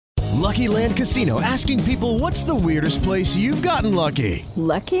Lucky Land Casino, asking people, what's the weirdest place you've gotten lucky?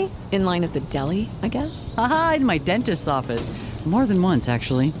 Lucky? In line at the deli, I guess? Aha, in my dentist's office. More than once,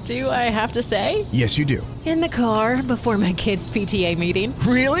 actually. Do I have to say? Yes, you do. In the car before my kids' PTA meeting.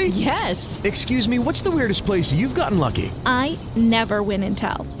 Really? Yes. Excuse me, what's the weirdest place you've gotten lucky? I never win and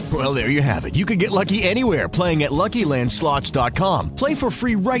tell. Well, there you have it. You can get lucky anywhere, playing at LuckyLandSlots.com. Play for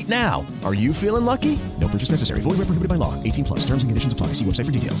free right now. Are you feeling lucky? No purchase necessary. Void where prohibited by law. 18 plus. Terms and conditions apply. See website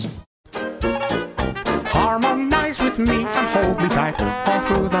for details. Harmonize with me and hold me tight all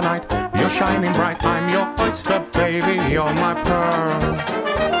through the night. You're shining bright. I'm your oyster, baby. You're my pearl.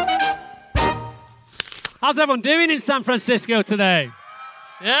 How's everyone doing in San Francisco today?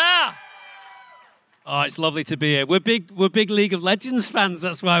 Yeah. Oh, it's lovely to be here. We're big League of Legends fans.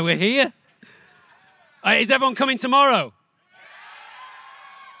 That's why we're here. Is everyone coming tomorrow?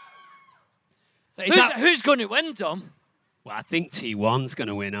 Who's going to win, Tom? Well, I think T1's going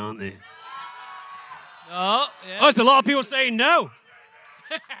to win, aren't they? No. Yeah. Oh, there's a lot of people saying no.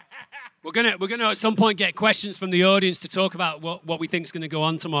 We're gonna at some point get questions from the audience to talk about what we think is going to go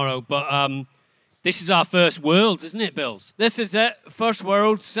on tomorrow. But this is our first Worlds, isn't it, Bills? This is it. First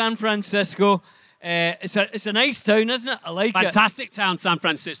World, San Francisco. It's a nice town, isn't it? I like it. Fantastic town, San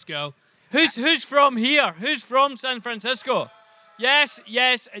Francisco. Who's from here? Who's from San Francisco? Yes,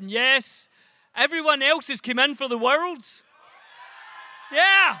 yes, and yes. Everyone else has come in for the Worlds.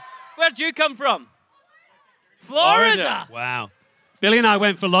 Yeah. Where'd you come from? Florida. Wow. Billy and I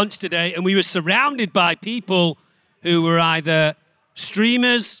went for lunch today, and we were surrounded by people who were either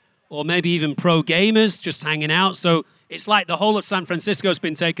streamers or maybe even pro gamers just hanging out. So it's like the whole of San Francisco's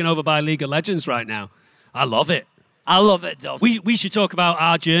been taken over by League of Legends right now. I love it. I love it, Dom. We should talk about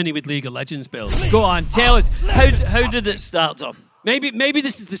our journey with League of Legends, Bill. Go on, tell us. How did it start, Dom? Maybe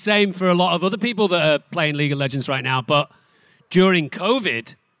this is the same for a lot of other people that are playing League of Legends right now, but during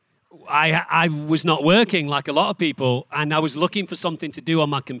COVID, I was not working like a lot of people, and I was looking for something to do on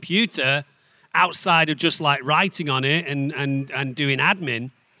my computer outside of just like writing on it and doing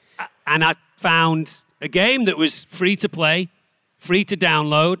admin. And I found a game that was free to play, free to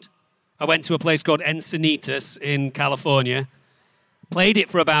download. I went to a place called Encinitas in California, played it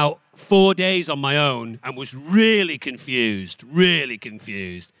for about 4 days on my own, and was really confused.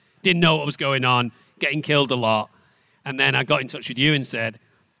 Didn't know what was going on, getting killed a lot. And then I got in touch with you and said,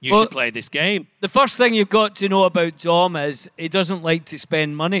 you should play this game. The first thing you've got to know about Dom is he doesn't like to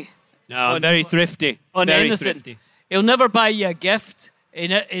spend money. No, I'm very thrifty. On very anything. thrifty. He'll never buy you a gift. He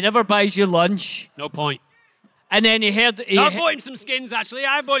never buys you lunch. No point. And then I bought him some skins, actually.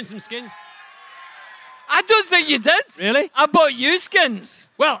 I bought him some skins. I don't think you did. Really? I bought you skins.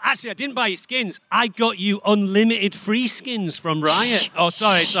 Well, actually, I didn't buy you skins. I got you unlimited free skins from Riot. Oh,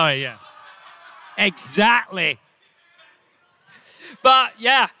 sorry, yeah. Exactly. But,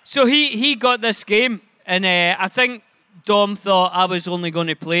 yeah, so he got this game, and I think Dom thought I was only going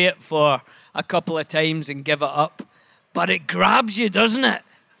to play it for a couple of times and give it up. But it grabs you, doesn't it?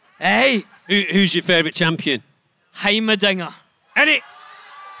 Hey? Who's your favourite champion? Heimerdinger. Eddie.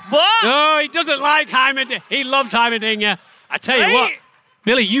 What? No, he doesn't like Heimerdinger. He loves Heimerdinger. I tell you what,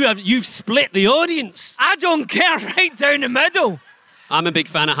 Billy, you've split the audience. I don't care, right down the middle. I'm a big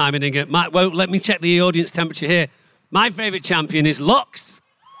fan of Heimerdinger. Well, let me check the audience temperature here. My favourite champion is Lux.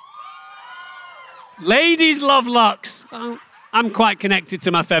 Ladies love Lux. I'm quite connected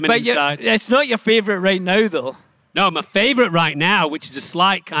to my feminine side. It's not your favourite right now, though. No, my favourite right now, which is a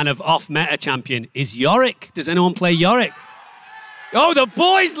slight kind of off-meta champion, is Yorick. Does anyone play Yorick? Oh, the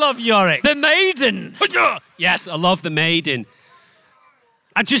boys love Yorick. The Maiden. Yes, I love the Maiden.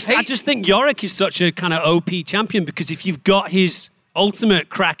 I just think Yorick is such a kind of OP champion because if you've got his ultimate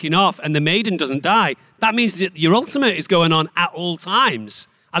cracking off and the Maiden doesn't die, that means that your ultimate is going on at all times,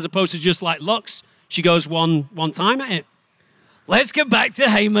 as opposed to just like Lux, she goes one time at it. Let's get back to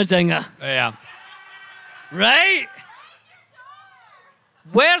Heimerdinger. Yeah. Right?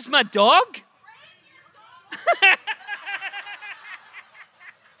 Where's my dog?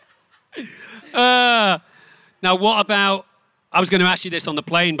 Now, what about... I was going to ask you this on the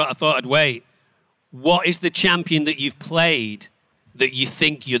plane, but I thought I'd wait. What is the champion that you've played that you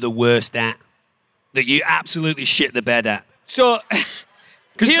think you're the worst at? That you absolutely shit the bed at? So...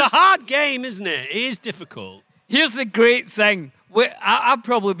 Because it's a hard game, isn't it? It is difficult. Here's the great thing. I've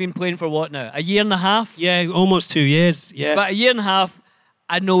probably been playing for what now? A year and a half? Yeah, almost 2 years. Yeah. About a year and a half.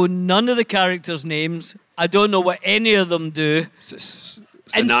 I know none of the characters' names. I don't know what any of them do. It's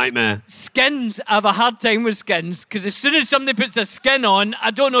a nightmare. Skins, I have a hard time with skins because as soon as somebody puts a skin on,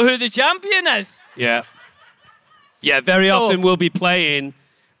 I don't know who the champion is. Yeah. Yeah, very often we'll be playing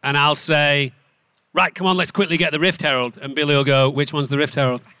and I'll say, right, come on, let's quickly get the Rift Herald. And Billy will go, which one's the Rift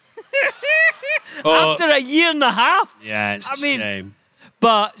Herald? After a year and a half. Yeah, it's a shame.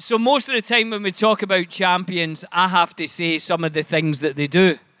 But so most of the time when we talk about champions, I have to say some of the things that they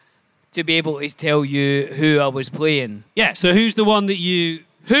do to be able to tell you who I was playing. Yeah, so who's the one that you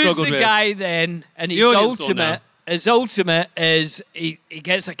Who's struggled the with? guy then? And The audience will know. his ultimate is he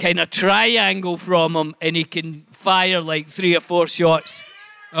gets a kind of triangle from him and he can fire like 3 or 4 shots.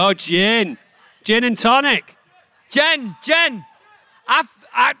 Oh, gin. Gin and tonic. Gin.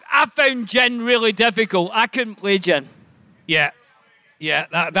 I found gin really difficult. I couldn't play gin. Yeah. Yeah,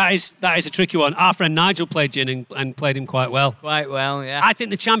 that is a tricky one. Our friend Nigel played gin and played him quite well. Quite well, yeah. I think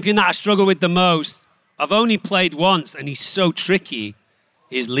the champion that I struggle with the most, I've only played once and he's so tricky,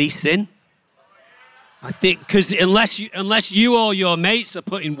 is Lee Sin. I think, because unless you or your mates are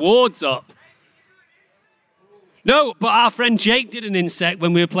putting wards up. No, but our friend Jake did an insect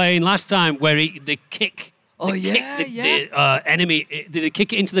when we were playing last time where the enemy, did they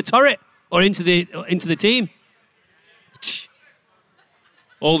kick it into the turret or into the team?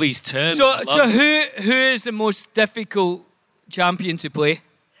 All these terms. So who is the most difficult champion to play?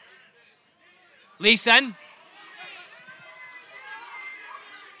 Lee Sin?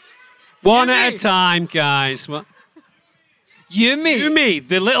 One Yumi. at a time, guys. What? Yumi,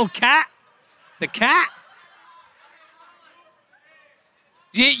 the little cat. The cat.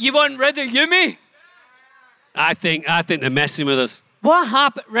 You want rid of Yumi? I think they're messing with us. What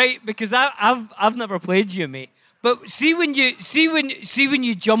happened? Right, because I've never played Yumi, but see when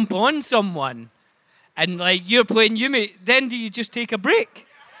you jump on someone, and like you're playing Yumi, then do you just take a break?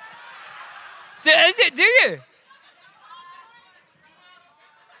 Do you?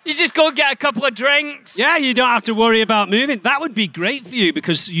 You just go get a couple of drinks. Yeah, you don't have to worry about moving. That would be great for you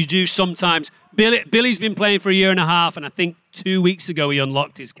because you do sometimes. Billy's been playing for a year and a half, and I think 2 weeks ago he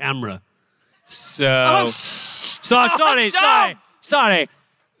unlocked his camera. So, sorry.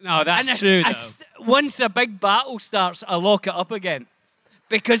 No, that's true, though. Once a big battle starts, I lock it up again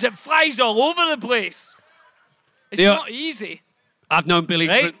because it flies all over the place. It's not easy. I've known Billy.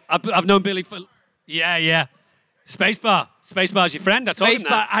 Right? I've known Billy for. Yeah. Spacebar's your friend. I told him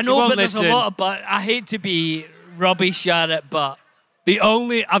that. I know, but there's a lot of but. I hate to be rubbish at it, but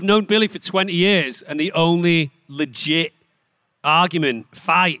I've known Billy for 20 years, and the only legit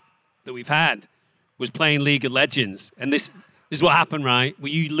fight that we've had was playing League of Legends. And this is what happened, right? Were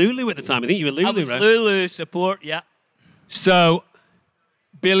you Lulu at the time? I think you were Lulu, I was right? Lulu support, yeah. So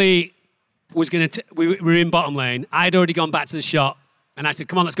Billy was going to... We were in bottom lane. I'd already gone back to the shop. And I said,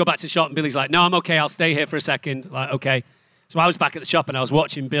 come on, let's go back to the shop. And Billy's like, no, I'm okay. I'll stay here for a second. Like, okay. So I was back at the shop and I was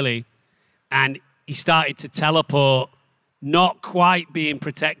watching Billy. And he started to teleport, not quite being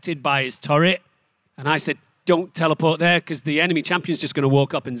protected by his turret. And I said, don't teleport there because the enemy champion's just going to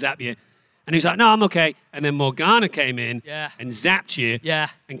walk up and zap you. And he was like, no, I'm okay. And then Morgana came in and zapped you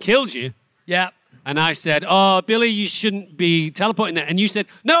and killed you. Yeah. And I said, oh, Billy, you shouldn't be teleporting there. And you said,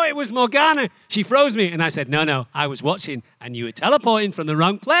 no, it was Morgana. She froze me. And I said, no, I was watching and you were teleporting from the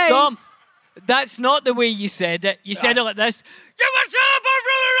wrong place. Tom, that's not the way you said it. You said it like this. You were teleporting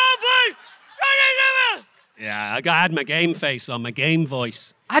from the wrong place. Yeah, I had my game face on, my game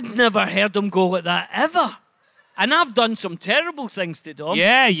voice. I'd never heard him go like that, ever. And I've done some terrible things to Dom.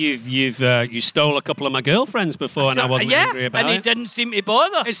 Yeah, you stole a couple of my girlfriends before, and I wasn't angry about it. And he didn't seem to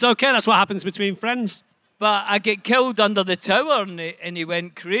bother. It's okay. That's what happens between friends. But I get killed under the tower, and he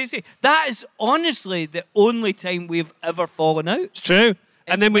went crazy. That is honestly the only time we've ever fallen out. It's true.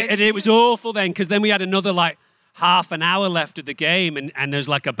 And it was awful then, because then we had another like half an hour left of the game, and there's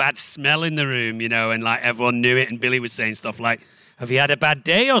like a bad smell in the room, and like everyone knew it. And Billy was saying stuff like, "Have you had a bad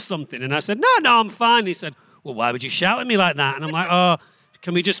day or something?" And I said, "No, I'm fine." He said, well, why would you shout at me like that? And I'm like, oh,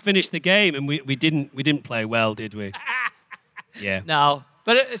 can we just finish the game? And we didn't play well, did we? Yeah. No,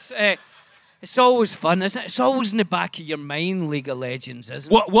 but it's always fun, isn't it? It's always in the back of your mind, League of Legends,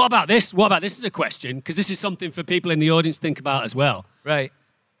 isn't it? What about this? What about this as a question? Because this is something for people in the audience to think about as well. Right.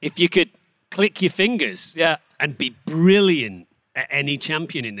 If you could click your fingers and be brilliant at any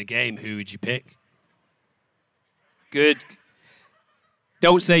champion in the game, who would you pick? Good.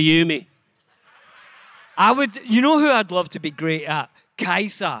 Don't say Yumi. I would, you know who I'd love to be great at?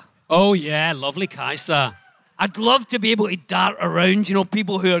 Kai'Sa. Oh, yeah, lovely Kai'Sa. I'd love to be able to dart around,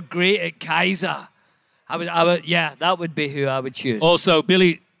 people who are great at Kai'Sa. I would, that would be who I would choose. Also,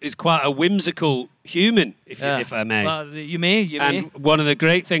 Billy is quite a whimsical human, if I may. Well, you may. And one of the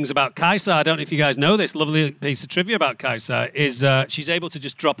great things about Kai'Sa, I don't know if you guys know this, lovely piece of trivia about Kai'Sa, is she's able to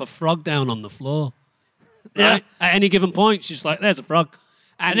just drop a frog down on the floor. Right? At any given point, she's like, there's a frog.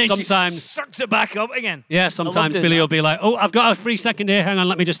 And then sometimes she sucks it back up again. Yeah, sometimes Billy will be like, oh, I've got a free second here. Hang on,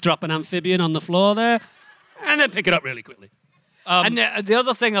 let me just drop an amphibian on the floor there. And then pick it up really quickly. And the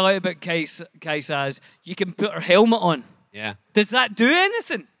other thing I like about Kaisa is you can put her helmet on. Yeah. Does that do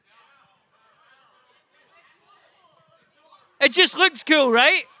anything? It just looks cool,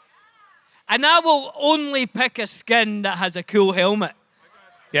 right? And I will only pick a skin that has a cool helmet.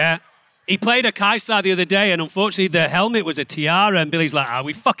 Yeah. He played a Kaisa the other day, and unfortunately the helmet was a tiara, and Billy's like,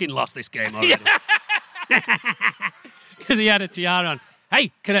 we fucking lost this game already. Because he had a tiara on.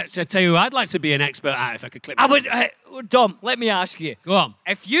 Hey, can I tell you who I'd like to be an expert at if I could clip I would, Dom, let me ask you. Go on.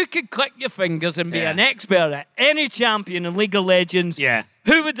 If you could click your fingers and be an expert at any champion in League of Legends,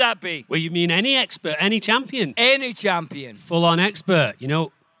 who would that be? Well, you mean any expert, any champion? Any champion. Full-on expert. You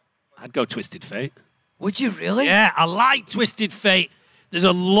know, I'd go Twisted Fate. Would you really? Yeah, I like Twisted Fate. There's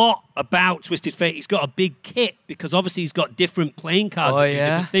a lot about Twisted Fate. He's got a big kit because obviously he's got different playing cards that do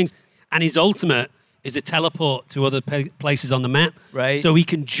different things. And his ultimate is a teleport to other places on the map. Right. So he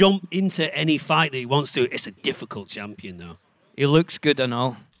can jump into any fight that he wants to. It's a difficult champion, though. He looks good and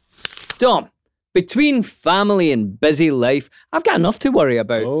all. Dom, between family and busy life, I've got enough to worry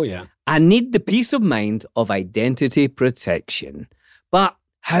about. Oh, yeah. I need the peace of mind of identity protection. But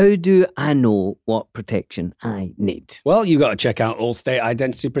how do I know what protection I need? Well, you've got to check out Allstate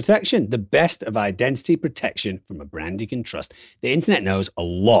Identity Protection, the best of identity protection from a brand you can trust. The internet knows a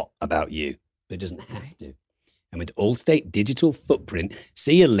lot about you, but it doesn't have to. And with Allstate Digital Footprint,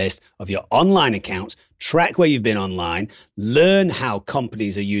 see a list of your online accounts, track where you've been online, learn how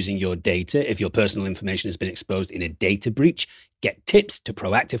companies are using your data if your personal information has been exposed in a data breach, get tips to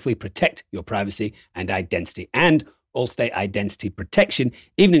proactively protect your privacy and identity. And Allstate Identity Protection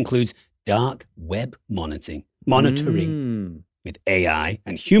even includes dark web monitoring with AI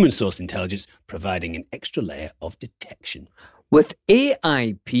and human source intelligence providing an extra layer of detection. With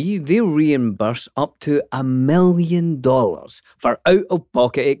AIP, they reimburse up to $1 million for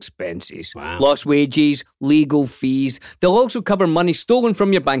out-of-pocket expenses, lost wages, legal fees. They'll also cover money stolen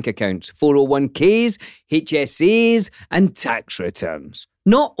from your bank accounts, 401ks, HSAs, and tax returns.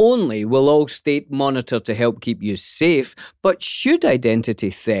 Not only will Allstate monitor to help keep you safe, but should identity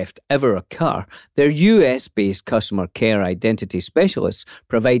theft ever occur, their US-based customer care identity specialists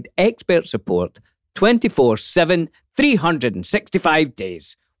provide expert support 24/7, 365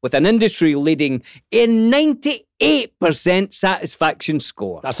 days, with an industry-leading 98% satisfaction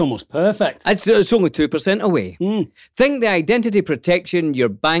score. That's almost perfect. It's only 2% away. Think the identity protection your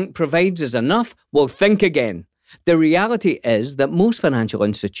bank provides is enough? Well, think again. The reality is that most financial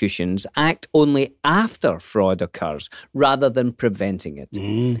institutions act only after fraud occurs rather than preventing it.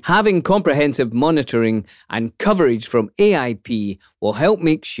 Having comprehensive monitoring and coverage from AIP will help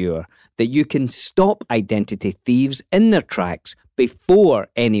make sure that you can stop identity thieves in their tracks before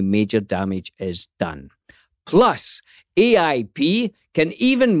any major damage is done. Plus, AIP can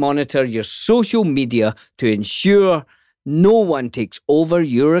even monitor your social media to ensure no one takes over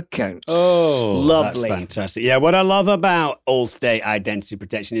your accounts. Oh, lovely. That's fantastic. Yeah, what I love about Allstate Identity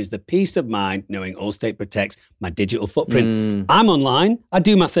Protection is the peace of mind knowing Allstate protects my digital footprint. I'm online. I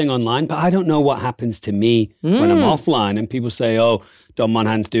do my thing online, but I don't know what happens to me when I'm offline. And people say, oh, Dom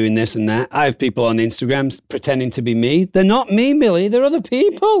Monaghan's doing this and that. I have people on Instagram pretending to be me. They're not me, Millie. They're other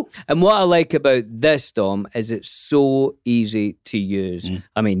people. And what I like about this, Dom, is it's so easy to use.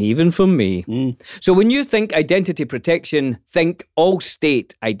 I mean, even for me. So when you think identity protection, think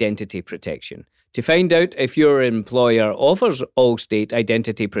Allstate Identity Protection. To find out if your employer offers Allstate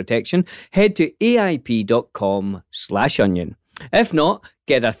Identity Protection, head to aip.com/onion. If not,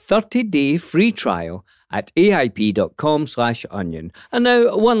 get a 30-day free trial at aip.com/onion. And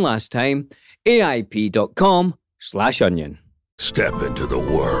now, one last time, aip.com/onion. Step into the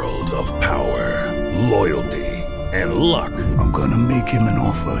world of power, loyalty, and luck. I'm gonna make him an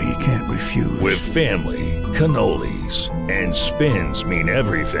offer he can't refuse. With family, cannolis, and spins mean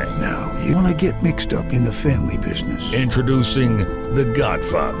everything. Now, you wanna get mixed up in the family business. Introducing The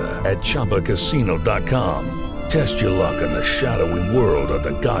Godfather at ChumbaCasino.com. Test your luck in the shadowy world of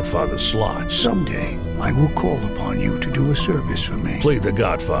The Godfather slot. Someday, I will call upon you to do a service for me. Play The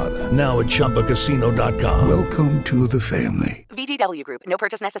Godfather, now at ChumbaCasino.com. Welcome to the family. VGW Group. No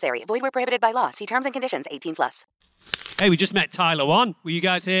purchase necessary. Void where prohibited by law. See terms and conditions. 18+. Hey, we just met Tyler One. Were you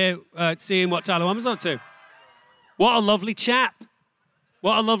guys here seeing what Tyler One was up to? What a lovely chap.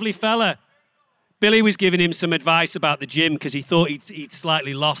 What a lovely fella. Billy was giving him some advice about the gym because he thought he'd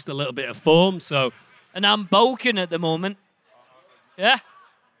slightly lost a little bit of form, so... And I'm bulking at the moment. Yeah?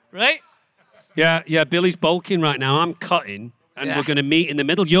 Right? Yeah, Billy's bulking right now. I'm cutting, and we're going to meet in the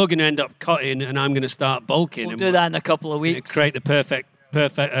middle. You're going to end up cutting, and I'm going to start bulking. We'll do that in a couple of weeks. Create the perfect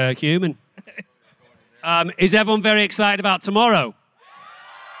human. Is everyone very excited about tomorrow?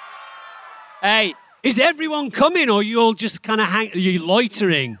 Hey, Is everyone coming, or you all just kind of you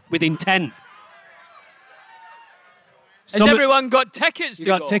loitering with intent? Has everyone got tickets to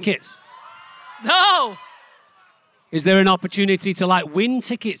go? You got tickets? No. Is there an opportunity to like win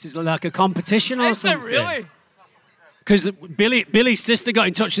tickets? Is there like a competition or something? Is there really? Because Billy's sister got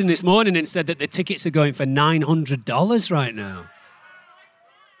in touch with him this morning and said that the tickets are going for $900 right now.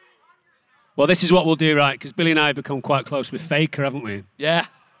 Well, this is what we'll do, right? Because Billy and I have become quite close with Faker, haven't we? Yeah.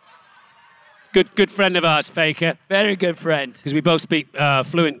 Good friend of ours, Faker. Very good friend. Because we both speak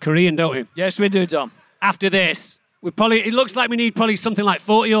fluent Korean, don't we? Yes, we do, Tom. After this, it looks like we need probably something like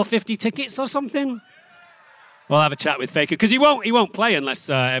 40 or 50 tickets or something. We'll have a chat with Faker because he won't play unless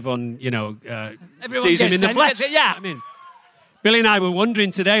everyone sees him in the flesh. Yeah, I mean, Billy and I were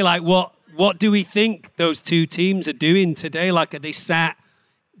wondering today, like, what do we think those two teams are doing today? Like, are they sat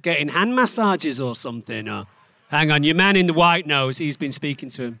getting hand massages or something? Or hang on, your man in the white knows. He's been speaking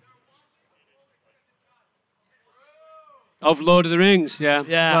to him. Of Lord of the Rings, yeah.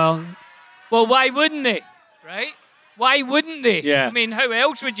 Yeah. Well, why wouldn't they? Right? Why wouldn't they? Yeah. I mean, how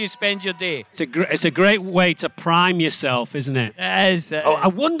else would you spend your day? It's a great way to prime yourself, isn't it? It is. I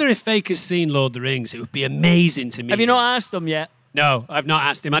wonder if Faker's seen Lord of the Rings. It would be amazing to me. Have you not asked him yet? No, I've not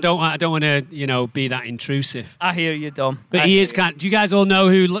asked him. I don't want to, be that intrusive. I hear you, Dom. But he is kind. Do you guys all know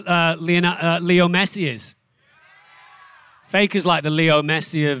who Leo Messi is? Faker's like the Leo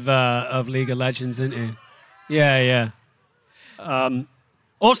Messi of League of Legends, isn't he? Yeah.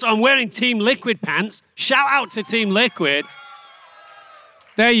 Also, I'm wearing Team Liquid pants. Shout out to Team Liquid.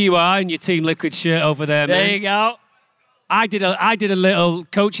 There you are in your Team Liquid shirt over there, man. There you go. I did a little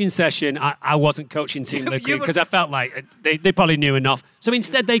coaching session. I wasn't coaching Team Liquid because I felt like they probably knew enough. So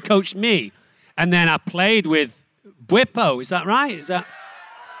instead, they coached me. And then I played with Bwipo. Is that right?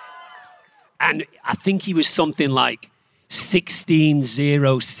 And I think he was something like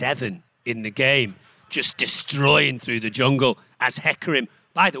 16-0-7 in the game, just destroying through the jungle as Hecarim.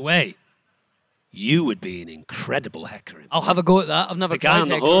 By the way, you would be an incredible Hecarim. I'll have a go at that. I've never tried the guy on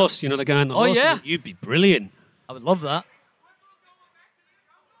the horse, the guy on the horse. Yeah. You'd be brilliant. I would love that.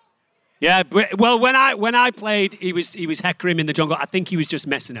 Yeah, well, when I played, he was Hecarim in the jungle. I think he was just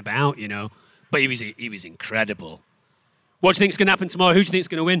messing about, but he was incredible. What do you think's going to happen tomorrow? Who do you think's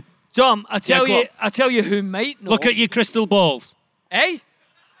going to win? Tom, I tell you who might know. Look at your crystal balls. Eh?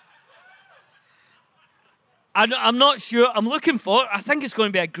 I'm not sure. I'm looking forward. I think it's going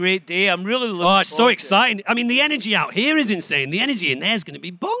to be a great day. I'm really looking forward. Oh, it's so exciting. I mean, the energy out here is insane. The energy in there is going to be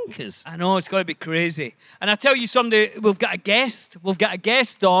bonkers. I know, it's going to be crazy. And I tell you something, we've got a guest. We've got a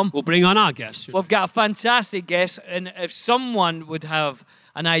guest, Dom. We'll bring on our guest. We've got a fantastic guest. And if someone would have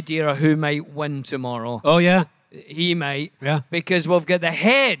an idea of who might win tomorrow. Oh, yeah. He might. Yeah. Because we've got the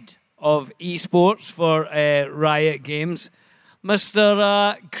head of esports for Riot Games,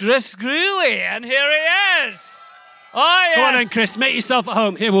 Mr. Chris Greeley, and here he is. Oh, yes. Go on then, Chris. Make yourself at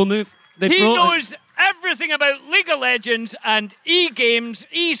home. Here, we'll move. He knows everything about League of Legends and e-games,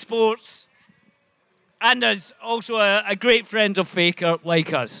 esports, and is also a great friend of Faker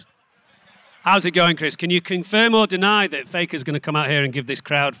like us. How's it going, Chris? Can you confirm or deny that Faker's going to come out here and give this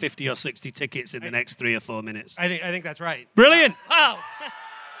crowd 50 or 60 tickets in the next 3 or 4 minutes? I think that's right. Brilliant. Wow.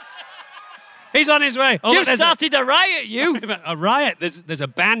 He's on his way. Oh, you started a riot, you. A riot. There's a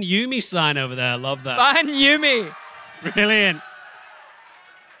Ban Yumi sign over there. I love that. Ban Yumi. Brilliant.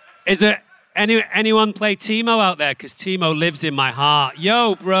 Is there anyone play Teemo out there? Because Teemo lives in my heart.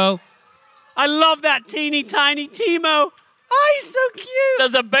 Yo, bro. I love that teeny tiny Teemo. Oh, he's so cute.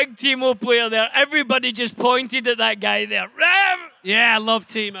 There's a big Teemo player there. Everybody just pointed at that guy there. Yeah, I love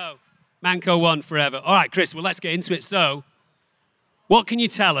Teemo. Manco won forever. All right, Chris, well, let's get into it. So, what can you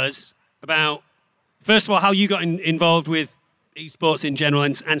tell us about, first of all, how you got involved with esports in general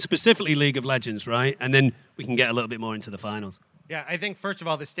and specifically League of Legends, right? And then we can get a little bit more into the finals. Yeah, I think, first of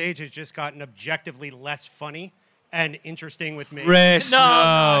all, the stage has just gotten objectively less funny and interesting with me. Chris,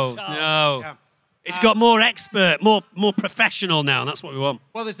 no. Yeah. It's got more expert, more professional now, and that's what we want.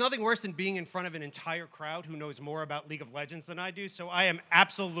 Well, there's nothing worse than being in front of an entire crowd who knows more about League of Legends than I do, so I am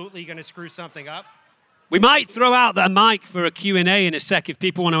absolutely going to screw something up. We might throw out the mic for a Q&A in a sec if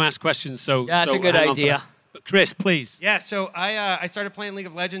people want to ask questions. Yeah, that's a good idea. But Chris, please. Yeah, so I started playing League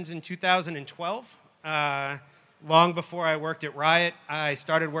of Legends in 2012. Long before I worked at Riot. I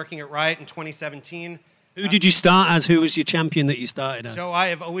started working at Riot in 2017. Who did you start as? Who was your champion that you started as? So I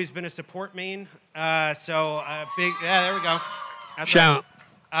have always been a support main. There we go. That's Shout.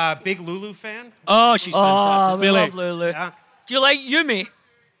 Right. Big Lulu fan. Oh, she's fantastic. We Billy. love Lulu. Yeah. Do you like Yumi?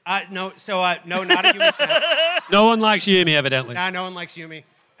 No, not a Yumi fan. No one likes Yumi, evidently. Nah, no one likes Yumi.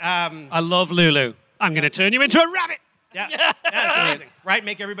 I love Lulu. I'm going to turn you into a rabbit. Yeah, it's amazing. Right,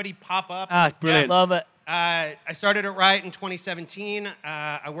 make everybody pop up. Brilliant. Love it. I started at Riot in 2017.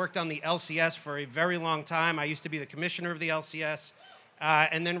 I worked on the LCS for a very long time. I used to be the commissioner of the LCS,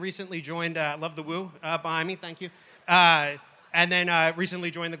 and then recently joined. Love the woo behind me. Thank you. And then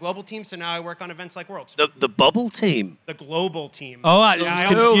recently joined the global team. So now I work on events like Worlds. The bubble team. The global team. Oh, I was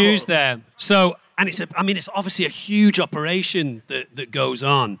confused there. So, and it's obviously a huge operation that goes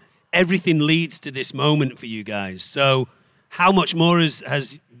on. Everything leads to this moment for you guys. So, how much more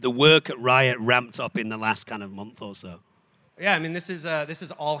has the work at Riot ramped up in the last kind of month or so? Yeah, I mean, this is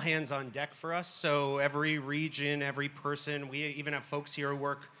all hands on deck for us. So every region, every person, we even have folks here who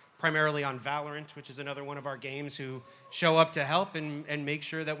work primarily on Valorant, which is another one of our games, who show up to help and make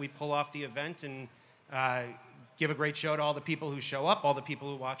sure that we pull off the event and give a great show to all the people who show up, all the people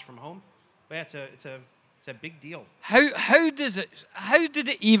who watch from home. But yeah, it's a big deal. How did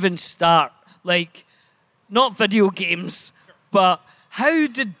it even start? Like, not video games, but how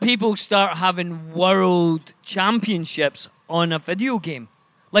did people start having world championships on a video game?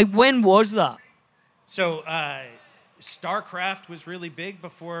 Like, when was that? So, StarCraft was really big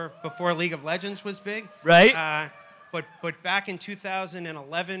before League of Legends was big. Right. But back in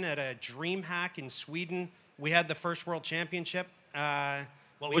 2011 at a DreamHack in Sweden, we had the first world championship.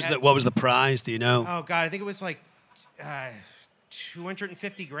 What was the prize? Do you know? Oh God, I think it was like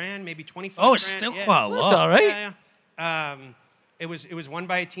 250 grand, maybe 25. Oh, it's grand. still Yeah. quite a lot. That's all right. Yeah. It was won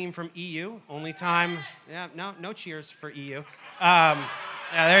by a team from EU. Only time. Yeah. No cheers for EU. Yeah.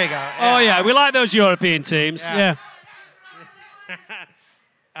 There you go. Yeah. Oh yeah, we like those European teams. Yeah.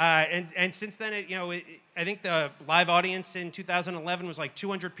 And since then, I think the live audience in 2011 was like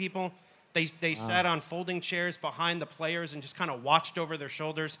 200 people. They sat on folding chairs behind the players and just kind of watched over their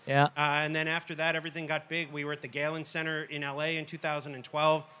shoulders. Yeah. And then after that, everything got big. We were at the Galen Center in LA in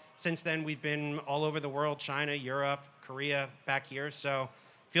 2012. Since then, we've been all over the world: China, Europe, Korea, back here. So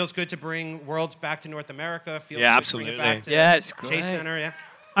feels good to bring Worlds back to North America. Feels good absolutely. To bring it back to it's great. Chase Center. Yeah.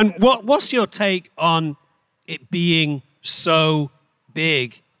 And what's your take on it being so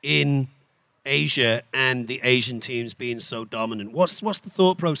big in Asia and the Asian teams being so dominant? What's the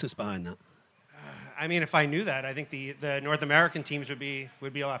thought process behind that? I mean, if I knew that, I think the North American teams would be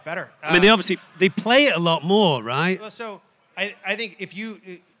a lot better. I mean, they play it a lot more, right? Well, so I think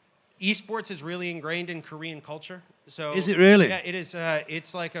esports is really ingrained in Korean culture. So is it really? Yeah, it is.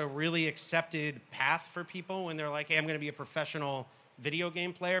 It's like a really accepted path for people when they're like, "Hey, I'm going to be a professional video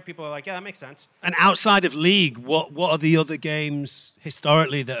game player." People are like, "Yeah, that makes sense." And outside of League, what are the other games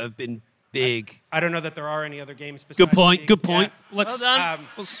historically that have been big? I don't know that there are any other games. Good point. League. Good point. Yeah. Let's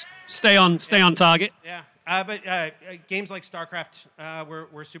Let's stay on target. Yeah, but games like StarCraft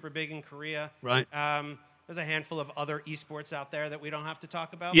were super big in Korea. Right. There's a handful of other esports out there that we don't have to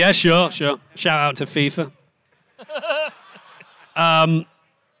talk about. Yeah, sure. Shout out to FIFA.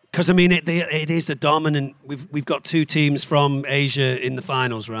 Because I mean, it is a dominant. We've got two teams from Asia in the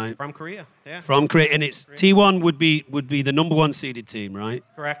finals, right? From Korea, yeah. From Korea, and it's T1 would be the number one seeded team, right?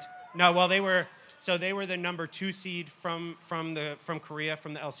 Correct. No, well, they were the number 2 seed from Korea,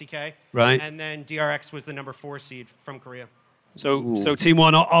 from the LCK. Right. And then DRX was the number 4 seed from Korea. So Team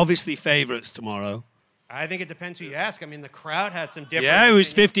 1 are obviously favorites tomorrow. I think it depends who you ask. I mean, the crowd had some different. Yeah, it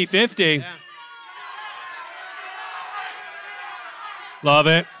was 50-50. Yeah. Love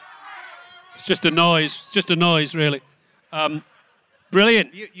it. It's just a noise, really.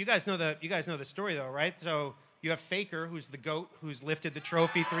 Brilliant. You guys know the story though, right? So you have Faker, who's the GOAT, who's lifted the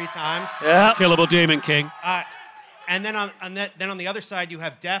trophy 3 times. Yeah. Killable Demon King. And then on the other side you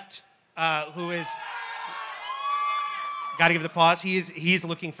have Deft, who is. Got to give the pause. He's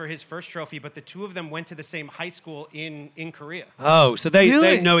looking for his first trophy, but the two of them went to the same high school in Korea. Oh, so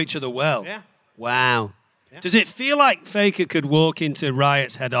they know each other well. Yeah. Wow. Yeah. Does it feel like Faker could walk into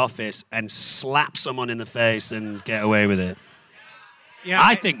Riot's head office and slap someone in the face and get away with it? Yeah,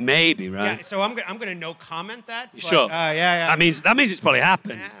 I think maybe, right? Yeah, so I'm going to no comment that. But, sure. Yeah. That means it's probably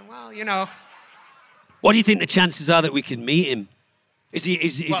happened. Yeah, well, you know. What do you think the chances are that we can meet him? Is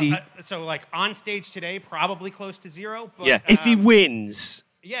he? So like on stage today, probably close to 0. But, yeah, if he wins.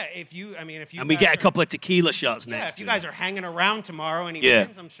 Yeah, if you. And we get a couple of tequila shots next. Yeah, if you guys are hanging around tomorrow and he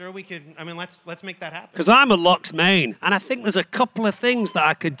wins, I'm sure we could. I mean, let's make that happen. Because I'm a Lux main, and I think there's a couple of things that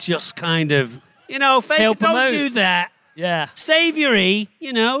I could just kind of, Faker, don't do that. Yeah. Savoury,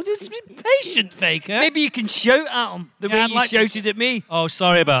 just be patient, Faker. Maybe you can shout at him the way you shouted at me. Oh,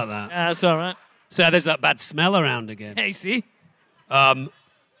 sorry about that. Yeah, that's all right. So there's that bad smell around again. Hey, see?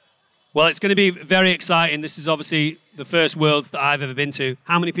 Well, it's going to be very exciting. This is obviously the first Worlds that I've ever been to.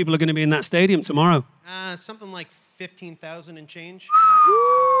 How many people are going to be in that stadium tomorrow? Something like 15,000 and change.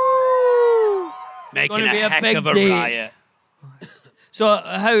 Making Gonna a be a heck big of a day. riot. So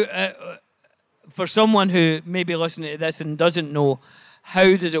how, for someone who may be listening to this and doesn't know,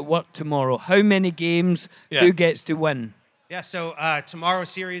 how does it work tomorrow? How many games? Yeah. Who gets to win? Yeah, so tomorrow's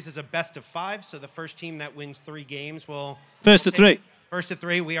series is a best of 5. So the first team that wins 3 games will First to 3. First to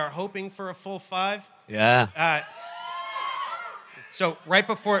 3. We are hoping for a full 5. Yeah. So right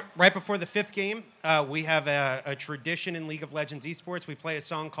before the 5th game, we have a tradition in League of Legends esports. We play a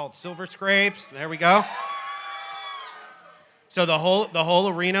song called Silver Scrapes. There we go. So the whole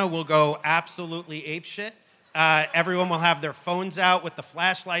arena will go absolutely apeshit. Everyone will have their phones out with the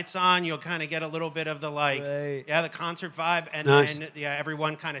flashlights on. You'll kind of get a little bit of the the concert vibe, and Nice. then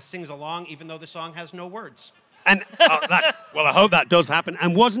everyone kind of sings along, even though the song has no words. And well, I hope that does happen.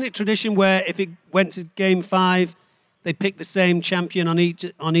 And wasn't it tradition where if it went to game 5, they pick the same champion on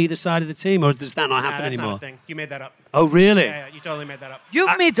either side of the team, or does that not happen That's anymore? not a thing. You made that up. Oh, really? Yeah, you totally made that up.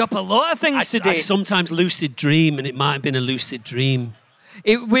 You've made up a lot of things today. I sometimes lucid dream, and it might have been a lucid dream.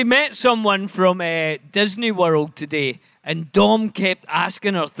 We met someone from Disney World today, and Dom kept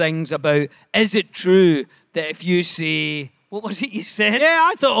asking her things about, is it true that if you say, what was it you said? Yeah,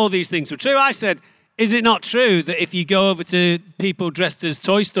 I thought all these things were true. I said, is it not true that if you go over to people dressed as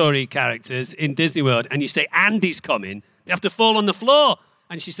Toy Story characters in Disney World and you say, Andy's coming, they have to fall on the floor?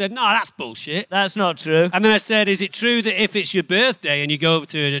 And she said, no, that's bullshit. That's not true. And then I said, is it true that if it's your birthday and you go over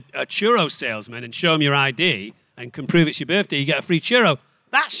to a churro salesman and show him your ID and can prove it's your birthday, you get a free churro?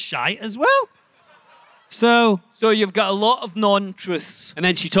 That's shite as well. So you've got a lot of non-truths. And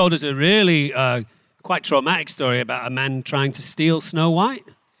then she told us a really quite traumatic story about a man trying to steal Snow White.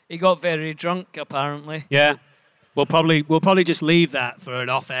 He got very drunk, apparently. Yeah. We'll probably just leave that for an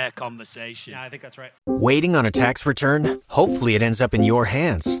off-air conversation. Yeah, I think that's right. Waiting on a tax return? Hopefully it ends up in your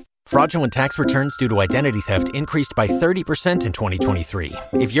hands. Fraudulent tax returns due to identity theft increased by 30% in 2023.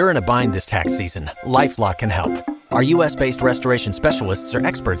 If you're in a bind this tax season, LifeLock can help. Our U.S.-based restoration specialists are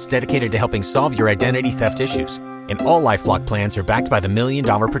experts dedicated to helping solve your identity theft issues. And all LifeLock plans are backed by the $1 Million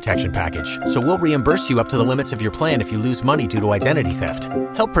Protection Package. So we'll reimburse you up to the limits of your plan if you lose money due to identity theft.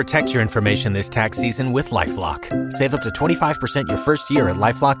 Help protect your information this tax season with LifeLock. Save up to 25% your first year at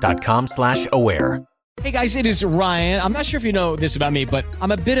LifeLock.com/aware. Hey guys, it is Ryan. I'm not sure if you know this about me, but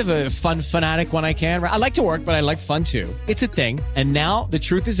I'm a bit of a fun fanatic when I can. I like to work, but I like fun too. It's a thing. And now the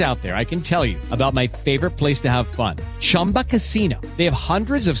truth is out there. I can tell you about my favorite place to have fun. Chumba Casino. They have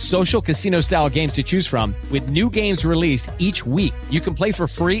hundreds of social casino style games to choose from with new games released each week. You can play for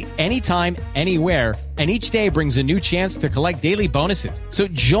free anytime, anywhere. And each day brings a new chance to collect daily bonuses. So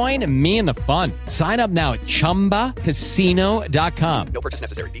join me in the fun. Sign up now at ChumbaCasino.com. No purchase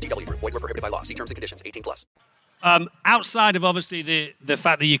necessary. VGW. Void where prohibited by law. See terms and conditions. 18+. Outside of obviously the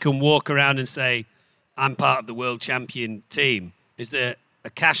fact that you can walk around and say, I'm part of the world champion team, is there a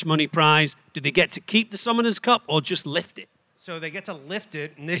cash money prize? Do they get to keep the Summoners Cup or just lift it? So they get to lift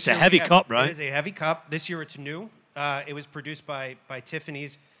it. And this It's a year heavy we have- cup, right? It is a heavy cup. This year it's new. It was produced by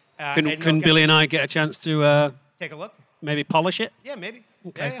Tiffany's. Can Billy and I get a chance to take a look? Maybe polish it? Yeah, maybe.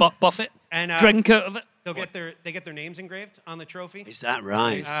 Okay, Yeah. buff it? And drink out of it. They get their names engraved on the trophy. Is that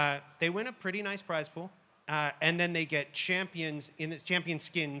right? They win a pretty nice prize pool, and then they get champion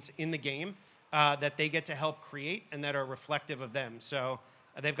skins in the game that they get to help create and that are reflective of them. So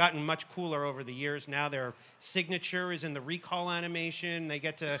they've gotten much cooler over the years. Now their signature is in the recall animation. They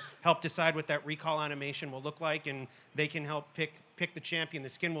get to help decide what that recall animation will look like, and they can help pick the champion the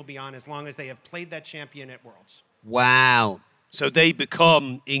skin will be on as long as they have played that champion at Worlds. Wow. So they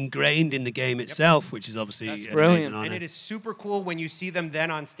become ingrained in the game itself, which is obviously an amazing honor. And it is super cool when you see them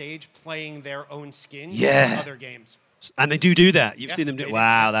then on stage playing their own skins Yeah. in other games. And they do that. You've Yeah, seen them do they it. do.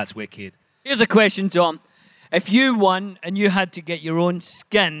 Wow, that's wicked. Here's a question, Tom. If you won and you had to get your own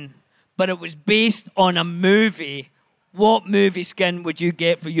skin, but it was based on a movie, what movie skin would you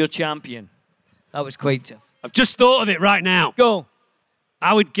get for your champion? That was quite tough. I've just thought of it right now. Go.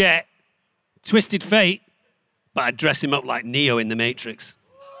 I would get Twisted Fate, but I'd dress him up like Neo in The Matrix.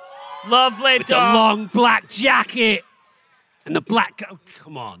 Lovely, With the Tom. long black jacket and the black... Oh,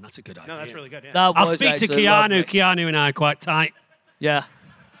 come on, that's a good idea. No, that's really good. Yeah. That I'll was speak to actually Keanu. lovely. Keanu and I are quite tight. Yeah.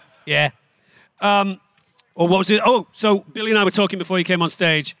 Yeah. Or what was it? Oh, so Billy and I were talking before you came on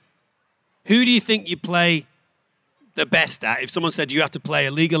stage. Who do you think you play the best at? If someone said you have to play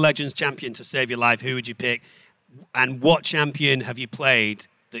a League of Legends champion to save your life, who would you pick? And what champion have you played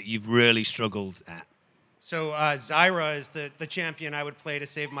that you've really struggled at? So Zyra is the champion I would play to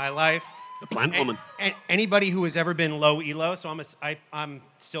save my life. The plant woman. And anybody who has ever been low elo, so I'm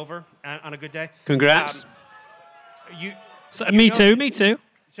silver on a good day. Congrats. Me too.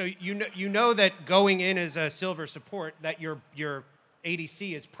 So you know that going in as a silver support, that your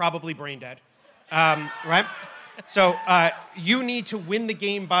ADC is probably brain dead. Right? So you need to win the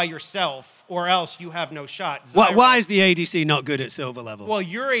game by yourself, or else you have no shot. Why is the ADC not good at silver level? Well,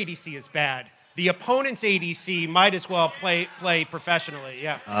 your ADC is bad. The opponent's ADC might as well play professionally.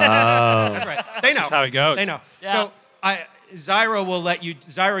 Yeah. Oh. That's right. They know. That's how it goes. They know. Yeah. So Zyra will let you.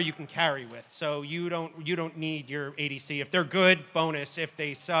 Zyra you can carry with, so you don't need your ADC. If they're good, bonus. If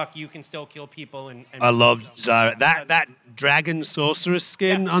they suck, you can still kill people. And I love Zyra. That dragon sorceress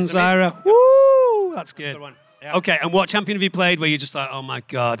skin on it's amazing. Zyra. Woo! That's good. Good one. Yeah. Okay, and what champion have you played where you're just like, oh my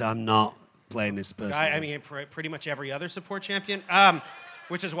god, I'm not playing this person? I mean, pretty much every other support champion,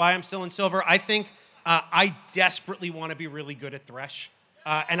 which is why I'm still in silver. I think I desperately want to be really good at Thresh,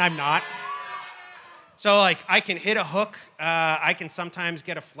 and I'm not. So, like, I can hit a hook. I can sometimes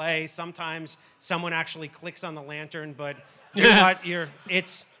get a flay. Sometimes someone actually clicks on the lantern, but you know what?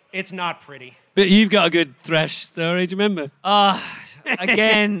 It's not pretty. But you've got a good Thresh story, do you remember?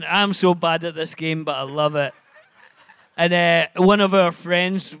 Again, I'm so bad at this game, but I love it. And one of our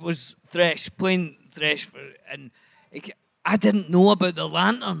friends was playing Thresh, and I didn't know about the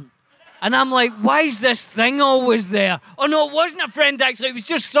lantern. And I'm like, why is this thing always there? Oh, no, it wasn't a friend, actually. It was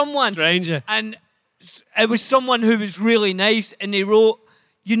just someone. Stranger. And it was someone who was really nice, and they wrote,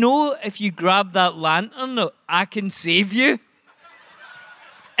 you know, if you grab that lantern, I can save you.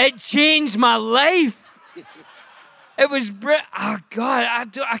 It changed my life. It was oh God,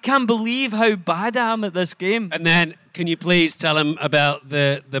 I can't believe how bad I am at this game. And then, can you please tell him about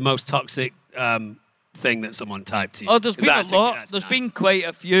the most toxic thing that someone typed to you? Oh, there's been a lot. There's been quite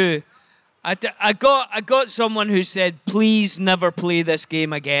a few. I got someone who said, please never play this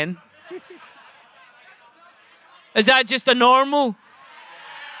game again. Is that just a normal?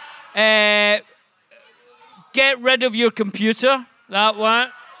 Get rid of your computer. That one.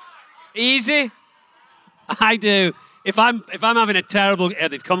 Easy. I do. If I'm having a terrible,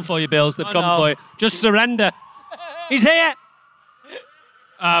 they've come for you, Bills. They've come for you. Just surrender. He's here.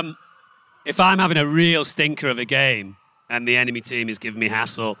 If I'm having a real stinker of a game and the enemy team is giving me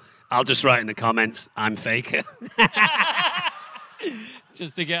hassle, I'll just write in the comments, I'm Faker.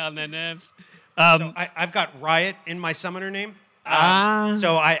 Just to get on their nerves. So I've got Riot in my summoner name.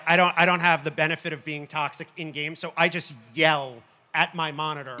 So I don't have the benefit of being toxic in game. So I just yell at my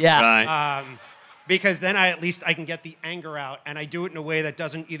monitor. Yeah. Right. Because then I can get the anger out, and I do it in a way that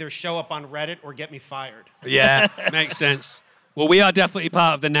doesn't either show up on Reddit or get me fired. Yeah, makes sense. Well, we are definitely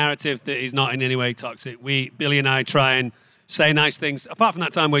part of the narrative that is not in any way toxic. Billy and I try and say nice things. Apart from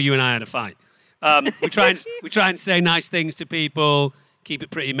that time where you and I had a fight, we try and say nice things to people. Keep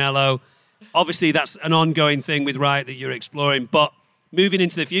it pretty mellow. Obviously, that's an ongoing thing with Riot that you're exploring. But moving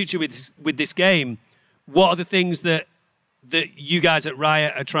into the future with this game, what are the things that you guys at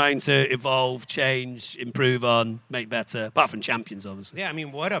Riot are trying to evolve, change, improve on, make better, apart from champions, obviously? Yeah, I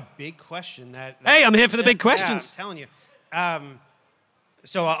mean, what a big question that Hey, I'm here for the big questions. Yeah, I'm telling you.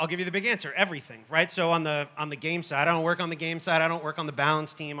 So I'll give you the big answer. Everything, right? So on the game side, I don't work on the game side. I don't work on the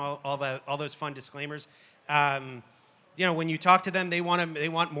balance team. All those fun disclaimers. You know, when you talk to them, they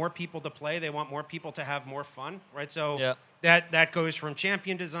want more people to play. They want more people to have more fun, right? So that goes from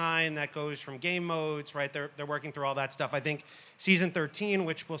champion design, that goes from game modes, right? They're working through all that stuff. I think season 13,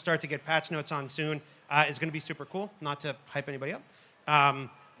 which we'll start to get patch notes on soon, is going to be super cool. Not to hype anybody up.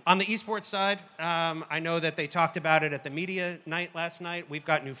 On the esports side, I know that they talked about it at the media night last night. We've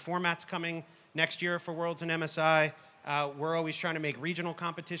got new formats coming next year for Worlds and MSI. We're always trying to make regional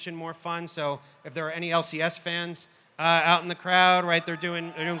competition more fun. So if there are any LCS fans out in the crowd, right, they're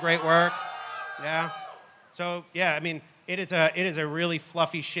doing great work. Yeah. So yeah, I mean, it is a really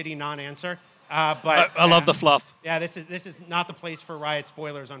fluffy, shitty non-answer. But I love the fluff. Yeah, this is not the place for Riot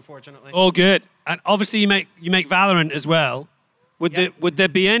spoilers, unfortunately. All good. And obviously, you make Valorant as well. Would there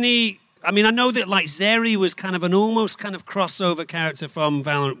be any? I mean, I know that like Zeri was kind of an almost kind of crossover character from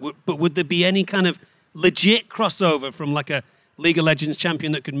Valorant, but would there be any kind of legit crossover from like a League of Legends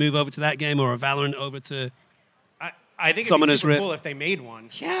champion that could move over to that game, or a Valorant over to? I think it'd be super cool if they made one.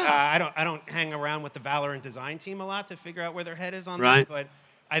 Yeah. I don't hang around with the Valorant design team a lot to figure out where their head is on that, but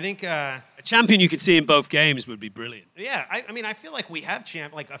I think a champion you could see in both games would be brilliant. Yeah, I mean, I feel like we have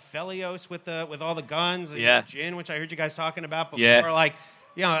like Aphelios with all the guns, Jhin, which I heard you guys talking about before. Yeah. Like,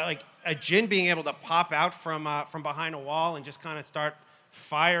 you know, like a Jhin being able to pop out from behind a wall and just kind of start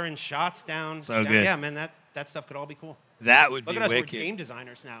firing shots down. So good. Yeah, man, that stuff could all be cool. That would Look be at us, wicked. we're game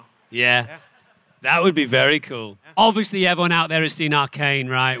designers now. Yeah. That would be very cool. Yeah. Obviously, everyone out there has seen Arcane,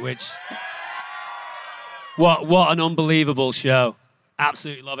 right? Which, what an unbelievable show.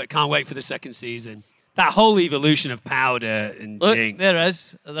 Absolutely love it. Can't wait for the second season. That whole evolution of Powder and Look, Jinx. there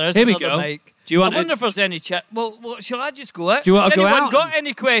is Here we go. Mic. Do you want I wonder if there's any chat. Well, shall I just go out? Do you want to go Has out? anyone got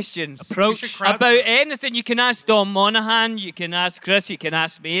any questions? Approach. About anything? You can ask Dom Monaghan, you can ask Chris, you can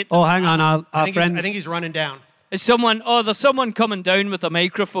ask me. Oh, hang on, our friends. I think he's running down. Is someone? Oh, there's someone coming down with a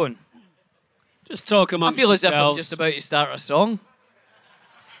microphone. Just talk amongst I feel as if I'm yourselves. just about to start a song.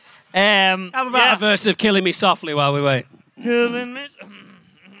 How about a verse of "Killing Me Softly" while we wait? Killing me.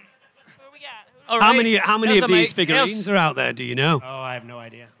 All How right, many there's of a these mic. figurines are out there? Do you know? Oh, I have no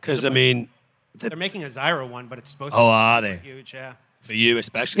idea. Because I mean, They're making a Zyra one, but it's supposed to Oh, be are they? huge, yeah. for you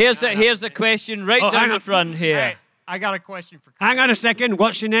especially. Here's a question right Oh, down hang the on. front here. Hey, I got a question for Hang on a second.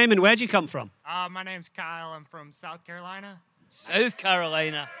 What's your name and where'd you come from? My name's Kyle. I'm from South Carolina. South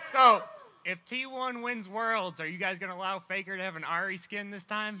Carolina. So, if T1 wins Worlds, are you guys going to allow Faker to have an Ari skin this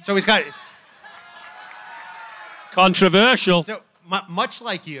time? So he's got... Controversial. So, much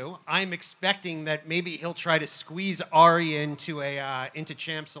like you, I'm expecting that maybe he'll try to squeeze Ari into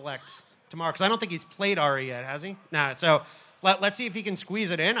Champ Select tomorrow, because I don't think he's played Ari yet, has he? Nah, so let's see if he can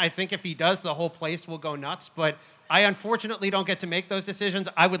squeeze it in. I think if he does, the whole place will go nuts, but I unfortunately don't get to make those decisions.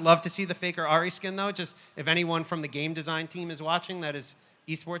 I would love to see the Faker Ari skin, though, just if anyone from the game design team is watching that is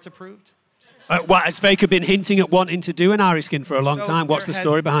esports approved. What, has Faker been hinting at wanting to do an Ari skin for a long So time? What's the there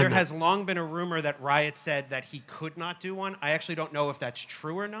story behind There that? has long been a rumor that Riot said that he could not do one. I actually don't know if that's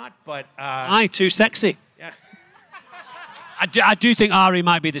true or not, but... Aye, too sexy. Yeah. I do think Ari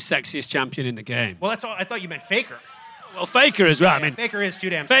might be the sexiest champion in the game. Well, that's all. I thought you meant Faker. Well, Faker as well. Yeah, I mean, Faker is too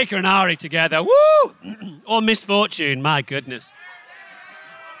damn. Faker and Ari together. Woo! Or Misfortune. My goodness.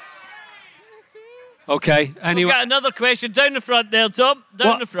 Okay. We've Anyway, got another question down the front there, Tom.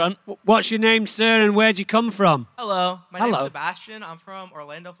 Down the front. what's your name, sir, and where'd you come from? Hello, my name is Hello. Sebastian. I'm from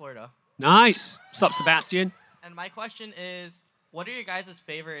Orlando, Florida. Nice. What's up, Sebastian? And my question is, what are your guys'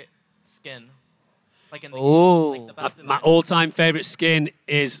 favorite skin? Like in the Oh, game, like the best in the my game? all-time favorite skin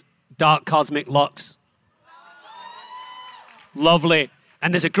is Dark Cosmic Lux. Lovely.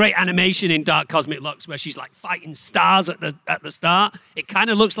 And there's a great animation in Dark Cosmic Lux where she's like fighting stars at the start. It kind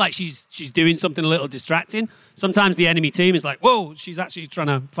of looks like she's doing something a little distracting. Sometimes the enemy team is like, whoa, she's actually trying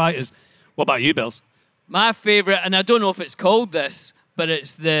to fight us. What about you, Bills? My favourite, and I don't know if it's called this, but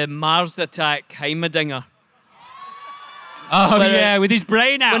it's the Mars Attack Heimerdinger. Oh But, yeah, with his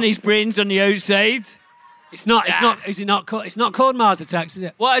brain out. When his brain's on the outside. It's not. It's not called Mars Attacks, is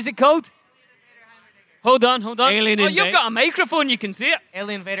it? What is it called? Hold on. Alien Oh, Invader. you've got a microphone, you can see it.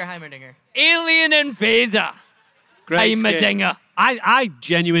 Alien Invader Heimerdinger. Alien Invader. Great skin. Heimerdinger. I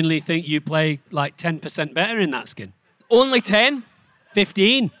genuinely think you play like 10% better in that skin. Only 10?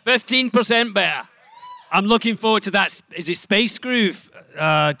 15. 15% better. I'm looking forward to that. Is it Space Groove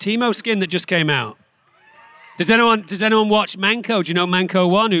Teemo skin that just came out? Does anyone watch Manko? Do you know Manko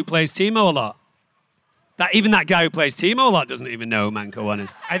 1 who plays Teemo a lot? Even that guy who plays Teemo a lot doesn't even know who Manko 1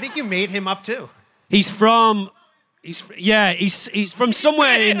 is. I think you made him up too. He's from somewhere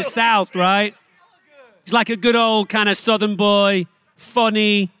in the south, right? He's like a good old kind of southern boy,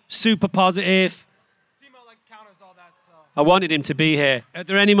 funny, super positive. I wanted him to be here. Are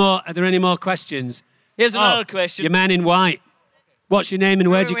there any more questions? Here's another question. Your man in white. What's your name and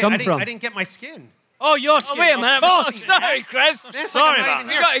where'd you come I from? didn't get my skin. Oh, your skin. wait a minute. Oh, Oh, sorry, Chris. Sorry about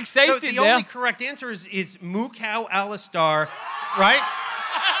that. You got excited The there. only correct answer is Mukau Alistar, right?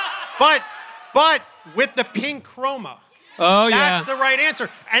 but with the pink chroma. Oh, yeah. That's the right answer.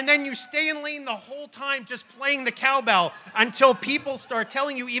 And then you stay in lane the whole time just playing the cowbell until people start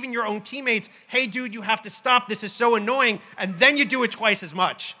telling you, even your own teammates, hey, dude, you have to stop. This is so annoying. And then you do it twice as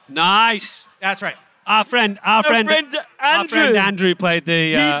much. Nice. That's right. Our friend Andrew played the.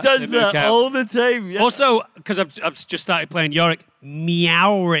 He does the that Mukau. all the time. Yeah. Also, because I've just started playing Yorick,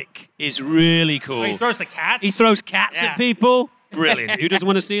 Meowrick is really cool. Oh, he throws the cats? He throws cats Yeah. at people. Brilliant. Who doesn't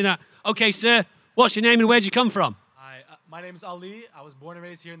want to see that? Okay, sir. What's your name and where'd you come from? Hi, my name is Ali. I was born and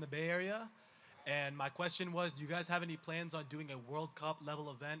raised here in the Bay Area. And my question was, do you guys have any plans on doing a World Cup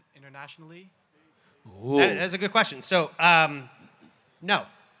level event internationally? That's a good question. So, no,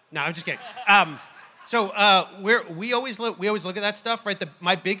 I'm just kidding. We always look at that stuff, right?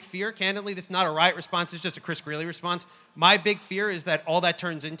 My big fear, candidly, this is not a Riot response, it's just a Chris Greeley response. My big fear is that all that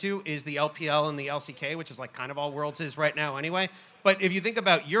turns into is the LPL and the LCK, which is like kind of all Worlds is right now anyway. But if you think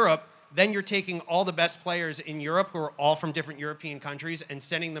about Europe, then you're taking all the best players in Europe who are all from different European countries and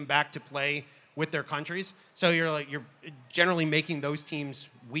sending them back to play with their countries. So you're generally making those teams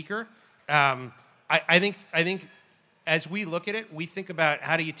weaker. I think as we look at it, we think about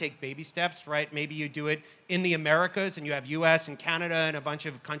how do you take baby steps, right? Maybe you do it in the Americas and you have US and Canada and a bunch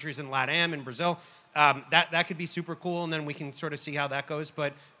of countries in LATAM and Brazil. That could be super cool, and then we can sort of see how that goes.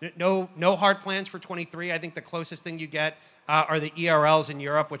 But no hard plans for 23. I think the closest thing you get are the ERLs in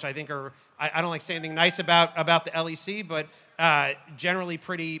Europe, which I think are, I don't like to say anything nice about the LEC, but generally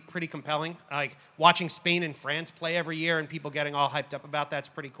pretty compelling. Like watching Spain and France play every year and people getting all hyped up about that's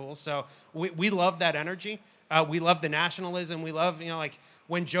pretty cool. So we love that energy. We love the nationalism. We love, like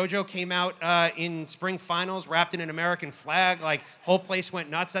when JoJo came out in spring finals wrapped in an American flag, like whole place went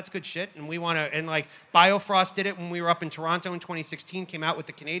nuts. That's good shit. And we want to, and like Biofrost did it when we were up in Toronto in 2016, came out with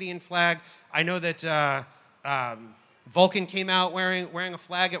the Canadian flag. I know that Vulcan came out wearing a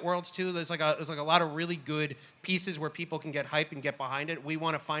flag at Worlds too. There's like a lot of really good pieces where people can get hype and get behind it. We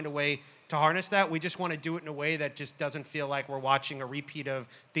want to find a way to harness that. We just want to do it in a way that just doesn't feel like we're watching a repeat of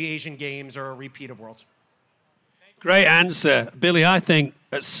the Asian Games or a repeat of Worlds. Great answer. Billy, I think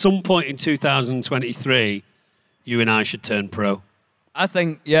at some point in 2023, you and I should turn pro. I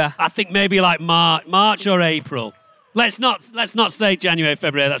think, yeah. I think maybe like March or April. Let's not say January,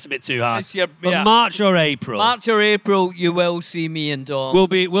 February. That's a bit too hard. But March or April. March or April, you will see me and Dom. We'll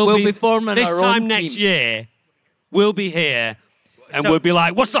be forming this our time own next team. year. We'll be here, and we'll be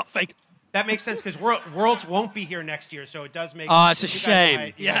like, "What's up, fake?" That makes sense because Worlds won't be here next year, so it does make. Oh, it's a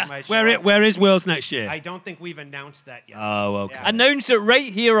shame. Where is Worlds next year? I don't think we've announced that yet. Oh, okay. Yeah. Announce it right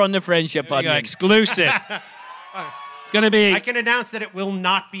here on the Friendship Onion. Exclusive. It's going to be. I can announce that it will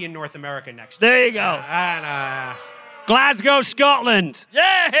not be in North America next year. There you go. Glasgow, Scotland.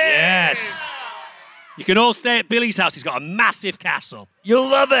 Yeah. Yes. You can all stay at Billy's house. He's got a massive castle. You'll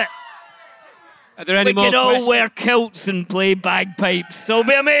love it. Are there any we more can all questions? wear kilts and play bagpipes. So it'll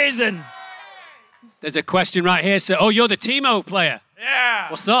be amazing. There's a question right here. So, you're the Timo player.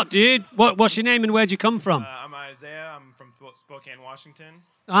 Yeah. What's up, dude? What's your name and where'd you come from? I'm Isaiah. I'm from Spokane, Washington.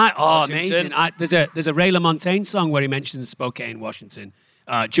 Amazing. There's a Ray LaMontagne song where he mentions Spokane, Washington.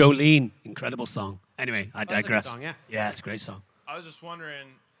 Jolene, incredible song. Anyway, I digress. That's a good song, Yeah, it's a great song. I was just wondering,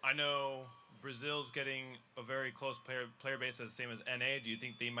 I know Brazil's getting a very close player base as the same as NA. Do you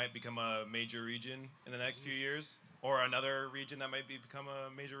think they might become a major region in the next few years? Or another region that might become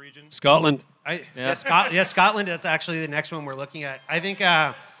a major region? Scotland. Scotland. That's actually the next one we're looking at. I think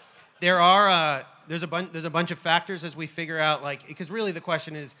there's a bunch of factors as we figure out, like, because really the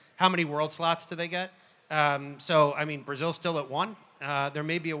question is how many world slots do they get? So I mean, Brazil's still at 1. There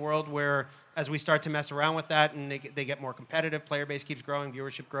may be a world where, as we start to mess around with that and they get more competitive, player base keeps growing,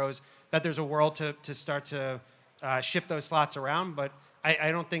 viewership grows, that there's a world to start to shift those slots around. But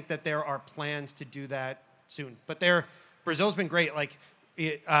I don't think that there are plans to do that soon. But Brazil's been great. Like,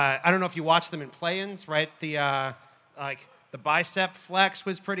 I don't know if you watched them in play-ins, right? The bicep flex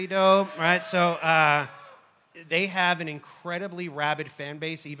was pretty dope, right? So they have an incredibly rabid fan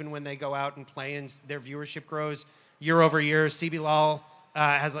base. Even when they go out and play-ins, their viewership grows year over year. CBLOL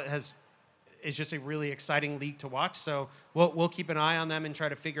is just a really exciting league to watch. So we'll keep an eye on them and try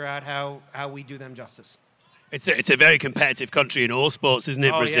to figure out how we do them justice. It's a very competitive country in all sports, isn't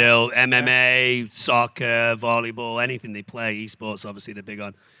it? Brazil, yeah. MMA, soccer, volleyball, anything they play. Esports, obviously, they're big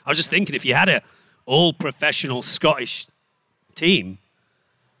on. I was just thinking, if you had a all-professional Scottish team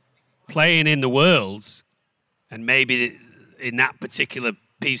playing in the Worlds, and maybe in that particular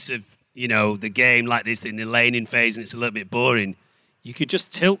piece of, the game like this, in the laning phase, and it's a little bit boring, you could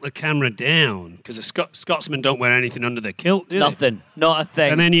just tilt the camera down, because the Scotsmen don't wear anything under their kilt, do they? Nothing. Not a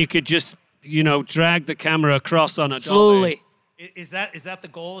thing. And then you could just, drag the camera across on a slowly. Is that the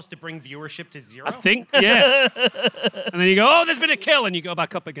goal? Is to bring viewership to 0? I think, yeah. And then you go, there's been a kill, and you go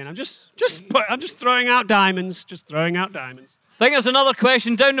back up again. I'm just throwing out diamonds. Just throwing out diamonds. I think there's another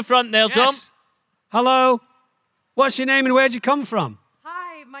question down the front there, Tom. Hello. What's your name and where'd you come from?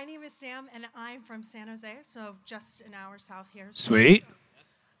 Hi, my name is Sam, and I'm from San Jose, so just an hour south here. Sweet.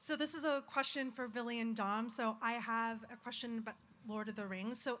 So this is a question for Billy and Dom. So I have a question about Lord of the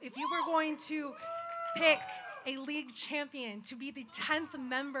Rings. So if you were going to pick a league champion to be the 10th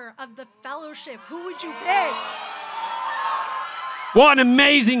member of the Fellowship, who would you pick? What an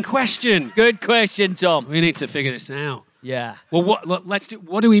amazing question. Good question, Tom. We need to figure this out. Yeah. Well,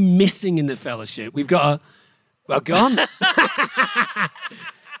 what are we missing in the Fellowship? We've got a gun.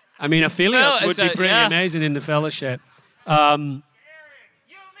 I mean, Aphelios would be pretty amazing in the Fellowship. Yumi,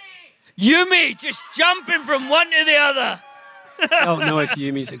 just jumping from one to the other. I don't know if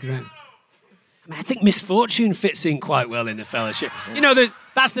Yumi's a great... I think Misfortune fits in quite well in the Fellowship.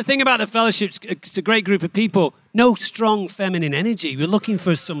 That's the thing about the Fellowship. It's a great group of people. No strong feminine energy. We're looking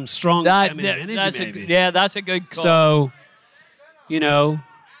for some strong feminine energy, that's a good call. So,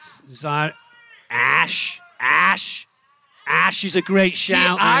 Ash, Ash is a great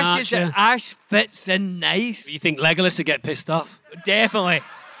shout. See, Ash fits in nice. You think Legolas would get pissed off? Definitely.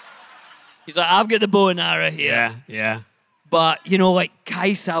 He's like, I've got the bow and arrow here. Yeah. But, you know, like,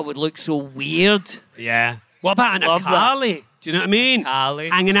 Kaisa would look so weird. Yeah. What about an Akali? Do you know what I mean? Akali.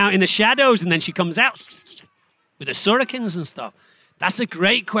 Hanging out in the shadows, and then she comes out with the shurikens and stuff. That's a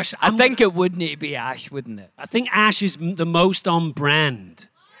great question. I think it would need to be Ash, wouldn't it? I think Ash is the most on brand.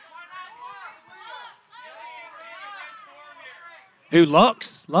 Who,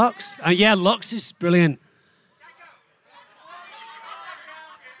 Lux? Lux? Yeah, Lux is brilliant.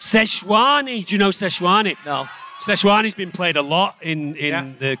 Szechuani. Do you know Szechuani? No. Szechuani's been played a lot in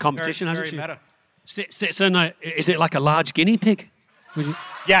the competition, very, hasn't very she? meta. So is it like a large guinea pig?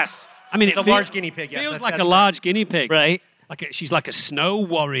 Yes. I mean, It's a large guinea pig, yes, Feels that's- like that's a large guinea pig. Right. She's like a snow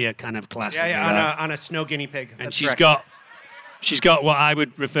warrior kind of class. On a snow guinea pig. And That's she's correct. got what I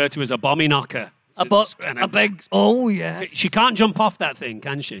would refer to as a bomby knocker. A big. Oh, yes. She can't jump off that thing,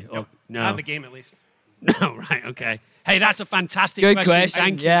 can she? No. Not in the game, at least. No, right, okay. Hey, that's a fantastic Good question. question,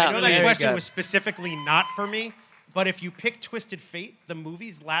 Thank yeah. I know Very that question good. was specifically not for me, but if you pick Twisted Fate, the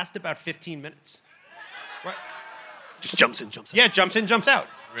movies last about 15 minutes. Right? Just jumps in, jumps out. Yeah, jumps in, jumps out.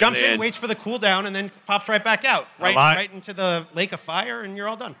 Jumps in, Brilliant. waits for the cooldown, and then pops right back out. Right into the lake of fire, and you're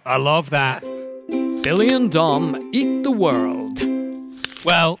all done. I love that. Billy and Dom eat the world.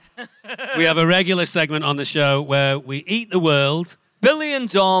 Well, we have a regular segment on the show where we eat the world. Billy and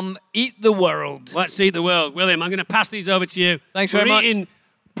Dom eat the world. Let's eat the world. William, I'm going to pass these over to you. Thanks We're very much. eating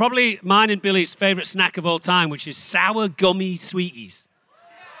probably mine and Billy's favourite snack of all time, which is sour gummy sweeties.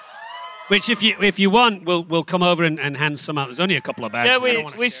 Which, if you want, we'll come over and hand some out. There's only a couple of bags.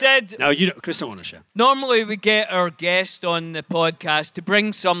 Yeah, we said... No, you don't, Chris don't want to share. Normally, we get our guest on the podcast to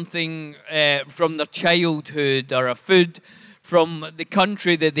bring something from their childhood or a food from the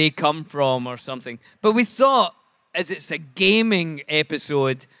country that they come from or something. But we thought, as it's a gaming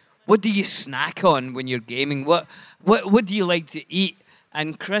episode, what do you snack on when you're gaming? What do you like to eat?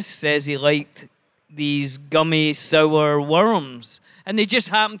 And Chris says he liked these gummy sour worms. And they just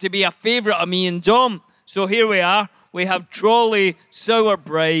happen to be a favourite of me and Dom. So here we are. We have Trolley Sour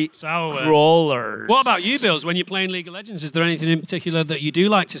Bright Crawlers. What about you, Bills? When you're playing League of Legends, is there anything in particular that you do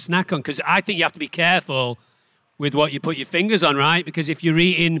like to snack on? Because I think you have to be careful with what you put your fingers on, right? Because if you're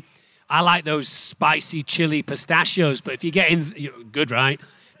eating, I like those spicy chili pistachios, but if you're getting, good, right?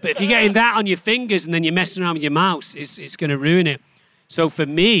 But if you're getting that on your fingers and then you're messing around with your mouse, it's going to ruin it. So for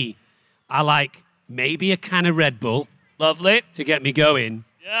me, I like maybe a can of Red Bull. Lovely. To get me going.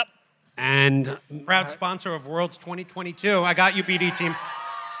 Yep. And proud sponsor of Worlds 2022. I got you, BD team.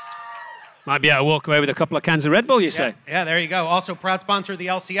 Might be able to walk away with a couple of cans of Red Bull, you say? Yeah, there you go. Also, proud sponsor of the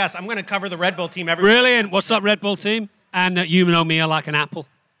LCS. I'm going to cover the Red Bull team every Brilliant. What's up, Red Bull team? And you know me, I like an apple.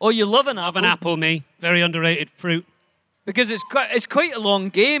 Oh, you love an apple? Love an apple, me. Very underrated fruit. Because it's quite a long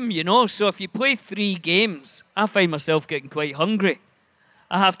game, you know. So if you play 3 games, I find myself getting quite hungry.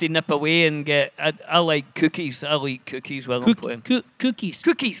 I have to nip away and get... I like cookies. I'll eat cookies while I'm playing. Cookies.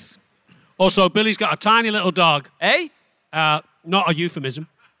 Cookies. Also, Billy's got a tiny little dog. Eh? Not a euphemism.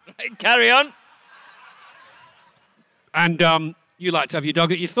 Carry on. And you like to have your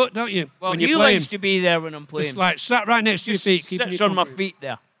dog at your foot, don't you? Well, when he you're playing. likes to be there when I'm playing. Just like sat right next to your feet. keeping Sits you on my company. feet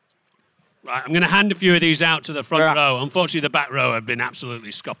there. Right, I'm going to hand a few of these out to the front row. Unfortunately, the back row have been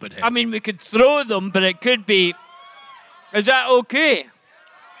absolutely scuppered here. I mean, we could throw them, but it could be... Is that okay?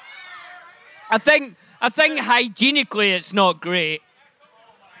 I think hygienically it's not great.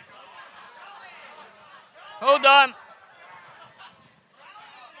 Hold on.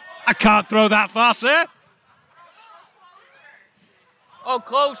 I can't throw that far, sir. Oh,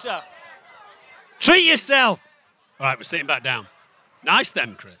 closer. Treat yourself. All right, we're sitting back down. Nice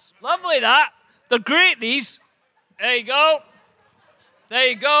then, Chris. Lovely, that. They're great, these. There you go. There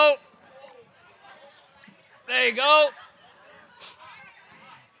you go. There you go.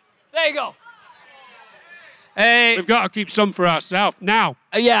 There you go. We've got to keep some for ourselves. Now.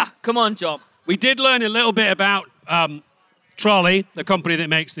 Yeah, come on, John. We did learn a little bit about Trolley, the company that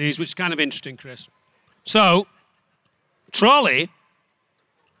makes these, which is kind of interesting, Chris. So, Trolley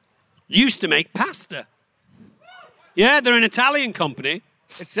used to make pasta. Yeah, they're an Italian company.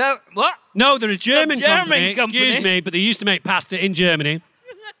 It's a, what? No, they're a German company. company. Excuse me, but they used to make pasta in Germany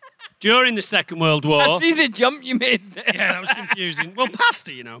during the Second World War. I see the jump you made there. Yeah, that was confusing. Well,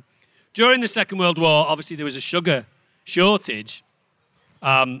 pasta, you know. During the Second World War, obviously there was a sugar shortage,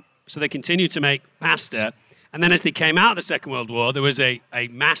 so they continued to make pasta. And then as they came out of the Second World War, there was a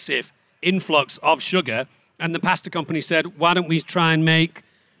massive influx of sugar, and the pasta company said, why don't we try and make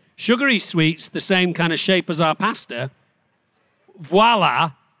sugary sweets the same kind of shape as our pasta?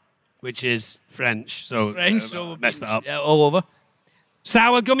 Voila, which is French. So French, so messed that up. Yeah, all over.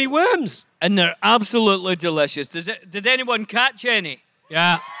 Sour gummy worms. And they're absolutely delicious. Did anyone catch any?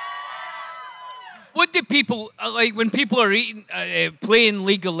 Yeah. What do people like when people are eating, playing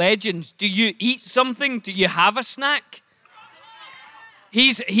League of Legends? Do you eat something? Do you have a snack?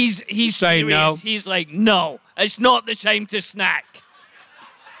 He's saying serious. no. He's like, no, it's not the time to snack.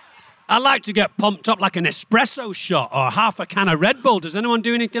 I like to get pumped up like an espresso shot or half a can of Red Bull. Does anyone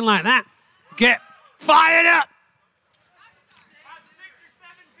do anything like that? Get fired up.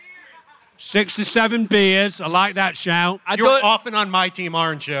 6 to 7 beers. I like that shout. You're often on my team,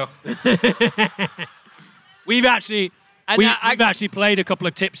 aren't you? We've actually played a couple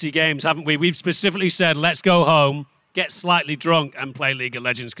of tipsy games, haven't we? We've specifically said, let's go home, get slightly drunk, and play League of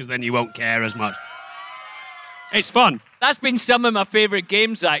Legends because then you won't care as much. It's fun. That's been some of my favourite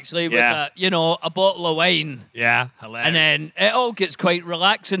games, actually, with a bottle of wine. Yeah, hilarious. And then it all gets quite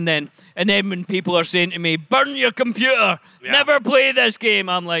relaxing then. And then when people are saying to me, burn your computer, never play this game,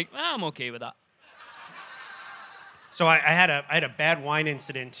 I'm like, I'm okay with that. So I had a bad wine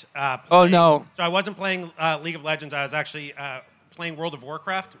incident. Oh, no. So I wasn't playing League of Legends. I was actually playing World of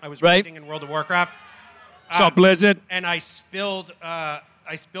Warcraft. I was Right. raiding in World of Warcraft. What's up, Blizzard? And I spilled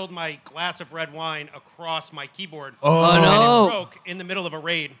my glass of red wine across my keyboard. Oh, and no. it broke in the middle of a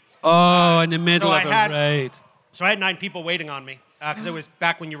raid. Oh, in the middle So of a raid. So I had 9 people waiting on me because it was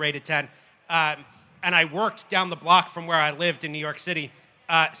back when you raided 10. And I worked down the block from where I lived in New York City.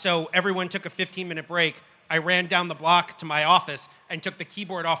 So everyone took a 15-minute break. I ran down the block to my office and took the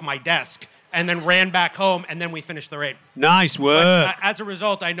keyboard off my desk and then ran back home, and then we finished the raid. Nice work. But, as a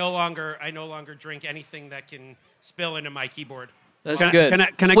result, I no longer drink anything that can spill into my keyboard. That's Can I-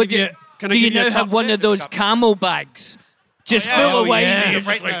 good. can I What give you- can I do you give you a now top have one tip? of those camel bags? Just full of wine. yeah. and you're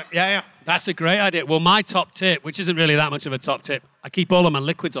Right just like, yeah. That's a great idea. Well, my top tip, which isn't really that much of a top tip, I keep all of my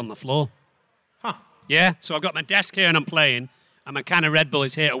liquids on the floor. Huh. Yeah, so I've got my desk here and I'm playing, and my can of Red Bull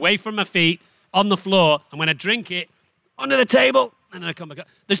is here, away from my feet, on the floor, and when I drink it, under the table, and then I come back up.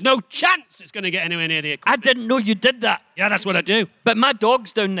 There's no chance it's going to get anywhere near the equipment. I didn't know you did that. Yeah, that's what I do. But my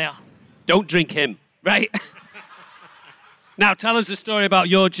dog's down there. Don't drink him. Right. Now, tell us the story about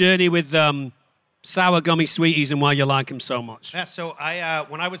your journey with sour gummy sweeties and why you like them so much. Yeah, so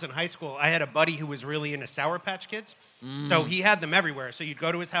when I was in high school, I had a buddy who was really into Sour Patch Kids. So he had them everywhere. So you'd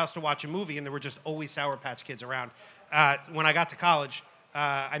go to his house to watch a movie, and there were just always Sour Patch Kids around. When I got to college,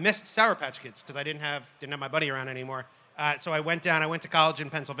 I missed Sour Patch Kids because I didn't have my buddy around anymore. So I went to college in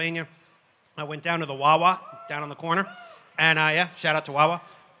Pennsylvania. I went down to the Wawa, down on the corner. And shout out to Wawa.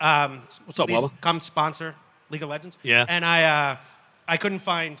 What's up, please Wawa? Come sponsor League of Legends. Yeah. And I couldn't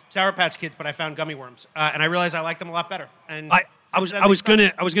find Sour Patch Kids, but I found gummy worms. And I realized I liked them a lot better. And I was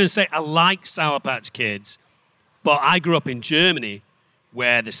gonna say I like Sour Patch Kids, but I grew up in Germany,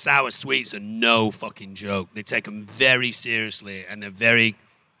 where the sour sweets are no fucking joke. They take them very seriously, and they're very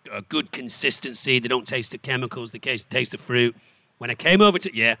good consistency. They don't taste the chemicals. They taste the fruit. When I came over to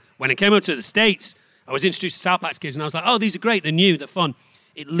the States, I was introduced to Sour Patch Kids, and I was like, oh, these are great. They're new. They're fun.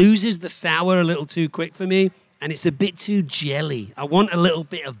 It loses the sour a little too quick for me, and it's a bit too jelly. I want a little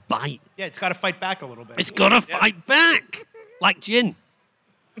bit of bite. Yeah, it's got to fight back a little bit. It's got to fight back, like gin.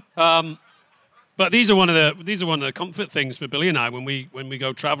 But these are one of the comfort things for Billy and I when we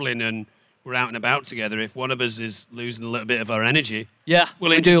go traveling and we're out and about together. If one of us is losing a little bit of our energy, Yeah,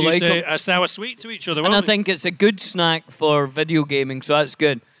 we'll we do introduce like 'em. a sour sweet to each other. And won't I we? think it's a good snack for video gaming, so that's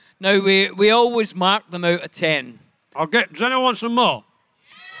good. Now, we always mark them out of 10. Does anyone want some more?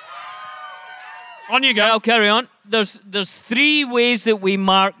 On you go. I'll carry on. There's 3 ways that we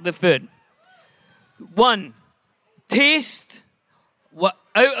mark the food. 1, taste.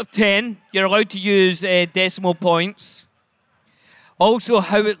 Out of 10, you're allowed to use decimal points. Also,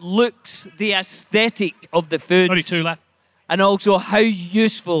 how it looks, the aesthetic of the food. Only 2 left. And also, how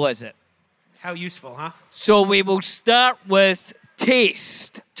useful is it? How useful, huh? So we will start with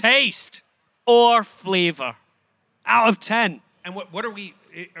taste. Taste. Or flavor. Out of 10. And what are we,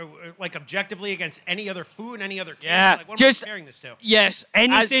 like, objectively against any other food, any other candy? Yeah. Like, what Just- am I comparing this to? Yes.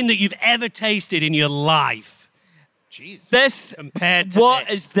 Anything that you've ever tasted in your life. Jeez. This, compared to what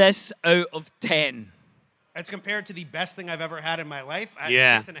this. is this out of 10? That's compared to the best thing I've ever had in my life.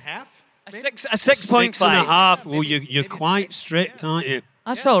 Yeah. 6.5? A maybe? 6.5. 6.5. Well, you're quite strict, aren't you?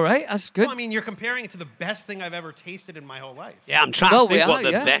 That's all right. That's good. Well, I mean, you're comparing it to the best thing I've ever tasted in my whole life. Yeah, I'm trying Well, to think we what are,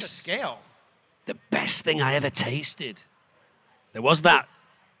 the yeah. That's a best scale. the best thing I ever tasted. There was that.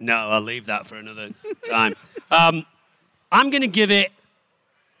 No, I'll leave that for another time. I'm going to give it.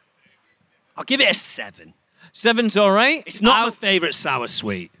 I'll give it a 7. 7's all right. It's not my favorite sour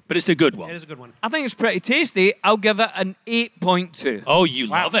sweet, but it's a good one. It is a good one. I think it's pretty tasty. I'll give it an 8.2. Oh, you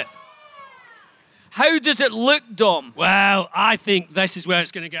love it. How does it look, Dom? Well, I think this is where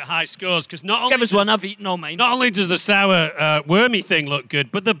it's going to get high scores because not only Give us one. I've eaten all mine. Not only does the sour wormy thing look good,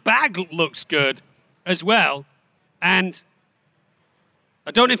 but the bag looks good as well. And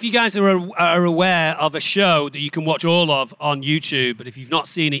I don't know if you guys are aware of a show that you can watch all of on YouTube, but if you've not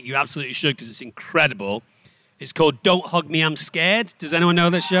seen it, you absolutely should because it's incredible. It's called Don't Hug Me, I'm Scared. Does anyone know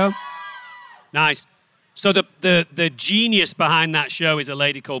this show? Nice. So the genius behind that show is a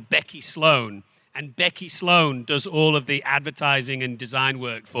lady called Becky Sloan. And Becky Sloan does all of the advertising and design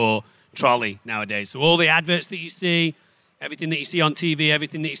work for Trolley nowadays. So all the adverts that you see, everything that you see on TV,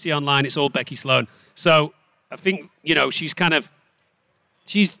 everything that you see online, it's all Becky Sloan. So I think, she's made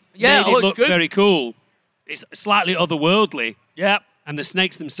it look good. very cool. It's slightly otherworldly. Yeah. And the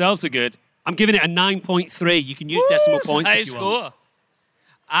snakes themselves are good. I'm giving it a 9.3. You can use decimal points if you want.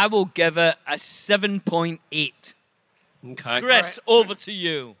 I will give it a 7.8. Okay. Chris, over to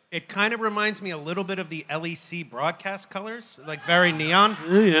you. It kind of reminds me a little bit of the LEC broadcast colors, like very neon.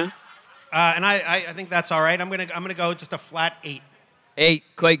 Oh, yeah. And I think that's all right. I'm gonna go just a flat 8. 8,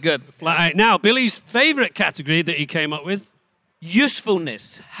 quite good. Flat 8. Now, Billy's favourite category that he came up with.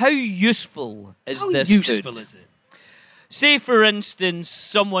 Usefulness. How useful is this How useful food? is it? Say, for instance,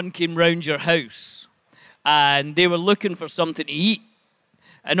 someone came round your house and they were looking for something to eat,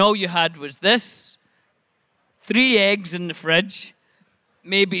 and all you had was this, 3 eggs in the fridge,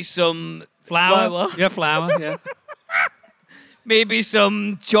 maybe some flour. Yeah, flour, yeah. Maybe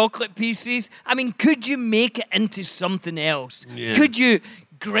some chocolate pieces. I mean, could you make it into something else? Yeah. Could you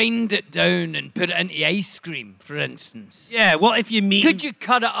grind it down and put it into ice cream, for instance? Yeah, what if you're meeting... Could you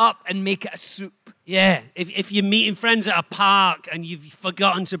cut it up and make it a soup? Yeah, if you're meeting friends at a park and you've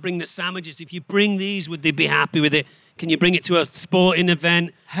forgotten to bring the sandwiches, if you bring these, would they be happy with it? Can you bring it to a sporting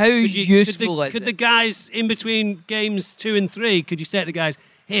event? How useful is Could it? the guys in between games 2 and 3, could you say to the guys,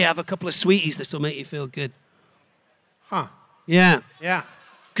 hey, have a couple of sweeties, this will make you feel good? Huh. Yeah. Yeah.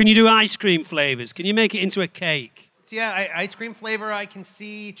 Can you do ice cream flavors? Can you make it into a cake? So yeah, ice cream flavor I can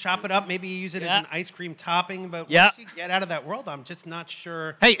see. Chop it up, maybe use it as an ice cream topping. But Yeah. once you get out of that world, I'm just not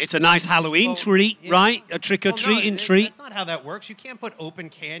sure. Hey, it's a nice Halloween treat, right? A trick-or-treating treat. That's not how that works. You can't put open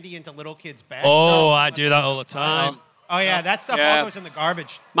candy into little kids' bags. Oh, I do that all the time. Oh yeah, that stuff all goes in the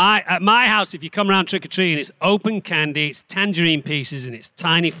garbage. At my house, if you come around trick-or-treating, it's open candy, it's tangerine pieces, and it's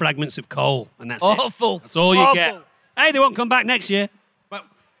tiny fragments of coal. And that's Awful. it. That's all you Awful. get. Hey, they won't come back next year. But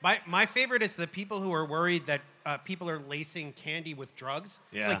my favorite is the people who are worried that people are lacing candy with drugs.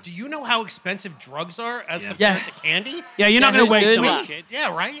 Yeah. Like, do you know how expensive drugs are as Yeah. compared Yeah. to candy? Yeah, you're not going to waste them on Weeks. kids.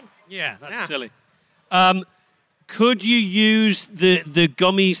 Yeah, right? Yeah, that's silly. Could you use the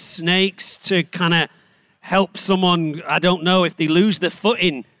gummy snakes to kind of help someone, I don't know, if they lose their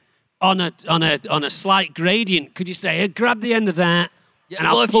footing on a slight gradient? Could you say, hey, grab the end of that and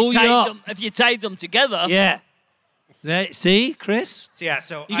I'll pull you up? If you tied them together. Yeah. See, Chris?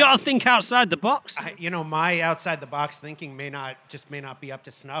 So You got to think outside the box. My outside the box thinking may not be up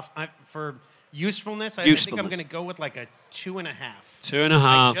to snuff. For usefulness, I think I'm going to go with like a 2.5. 2.5.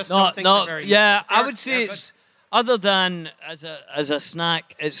 I just don't think they're very yeah, useful. I would say it's other than as a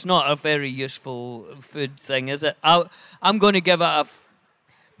snack, it's not a very useful food thing, is it? I'm going to give it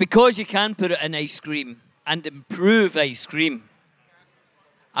because you can put it in ice cream and improve ice cream.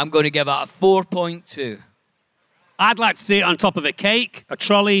 I'm going to give it a 4.2. I'd like to see it on top of a cake, a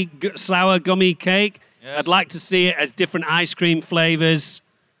trolley sour gummy cake. Yes. I'd like to see it as different ice cream flavors.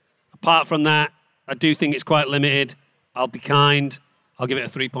 Apart from that, I do think it's quite limited. I'll be kind. I'll give it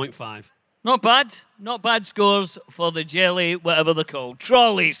a 3.5. Not bad. Not bad scores for the jelly, whatever they're called.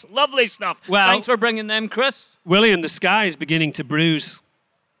 Trolleys. Lovely stuff. Well- Thanks for bringing them, Chris. William, the sky is beginning to bruise.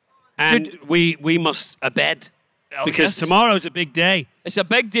 And we must abed. Oh, Because yes. tomorrow's a big day. It's a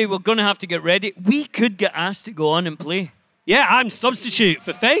big day. We're going to have to get ready. We could get asked to go on and play. Yeah, I'm substitute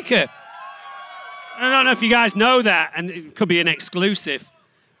for Faker. I don't know if you guys know that, and it could be an exclusive,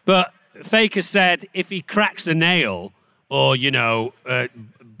 but Faker said if he cracks a nail or,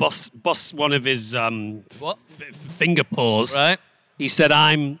 bust one of his finger paws, right? He said,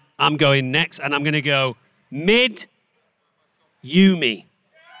 I'm going next, and I'm going to go mid Yumi.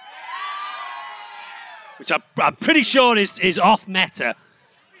 Which I'm pretty sure is off meta.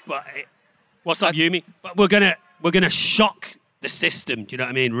 But what's up, Yumi? But we're gonna shock the system. Do you know what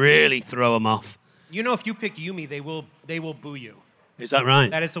I mean? Really throw them off. You know, if you pick Yumi, they will boo you. Is that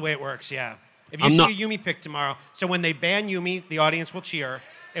right? That is the way it works. Yeah. If you I'm see not- a Yumi pick tomorrow, so when they ban Yumi, the audience will cheer,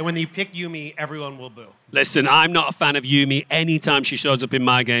 and when you pick Yumi, everyone will boo. Listen, I'm not a fan of Yumi anytime she shows up in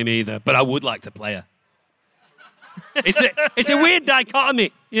my game either, but I would like to play her. It's a weird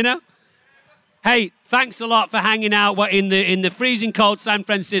dichotomy, you know? Hey, thanks a lot for hanging out in the freezing cold San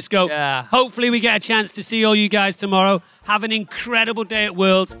Francisco. Yeah. Hopefully we get a chance to see all you guys tomorrow. Have an incredible day at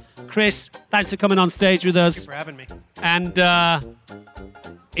Worlds. Chris, thanks for coming on stage with us. Thank you for having me. And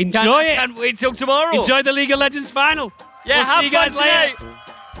enjoy it. Can't wait till tomorrow. Enjoy the League of Legends final. Yeah, we'll have see you guys fun later.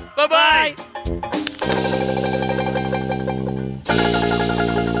 tonight. Bye-bye.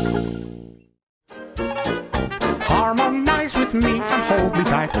 Harmonize with me and hold me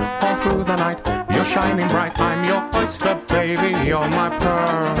tight all through the night. You're shining bright. I'm your oyster, baby. You're my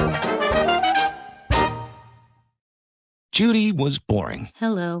pearl. Judy was boring.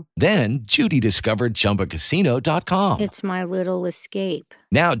 Hello. Then Judy discovered ChumbaCasino.com. It's my little escape.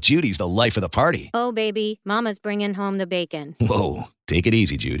 Now Judy's the life of the party. Oh, baby, mama's bringing home the bacon. Whoa, take it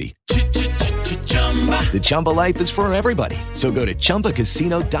easy, Judy. The Chumba life is for everybody. So go to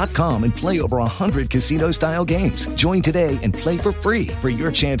ChumbaCasino.com and play over 100 casino-style games. Join today and play for free for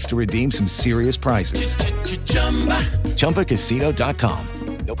your chance to redeem some serious prizes. ChumbaCasino.com.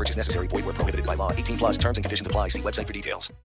 No purchase necessary. Void where prohibited by law. 18 plus terms and conditions apply. See website for details.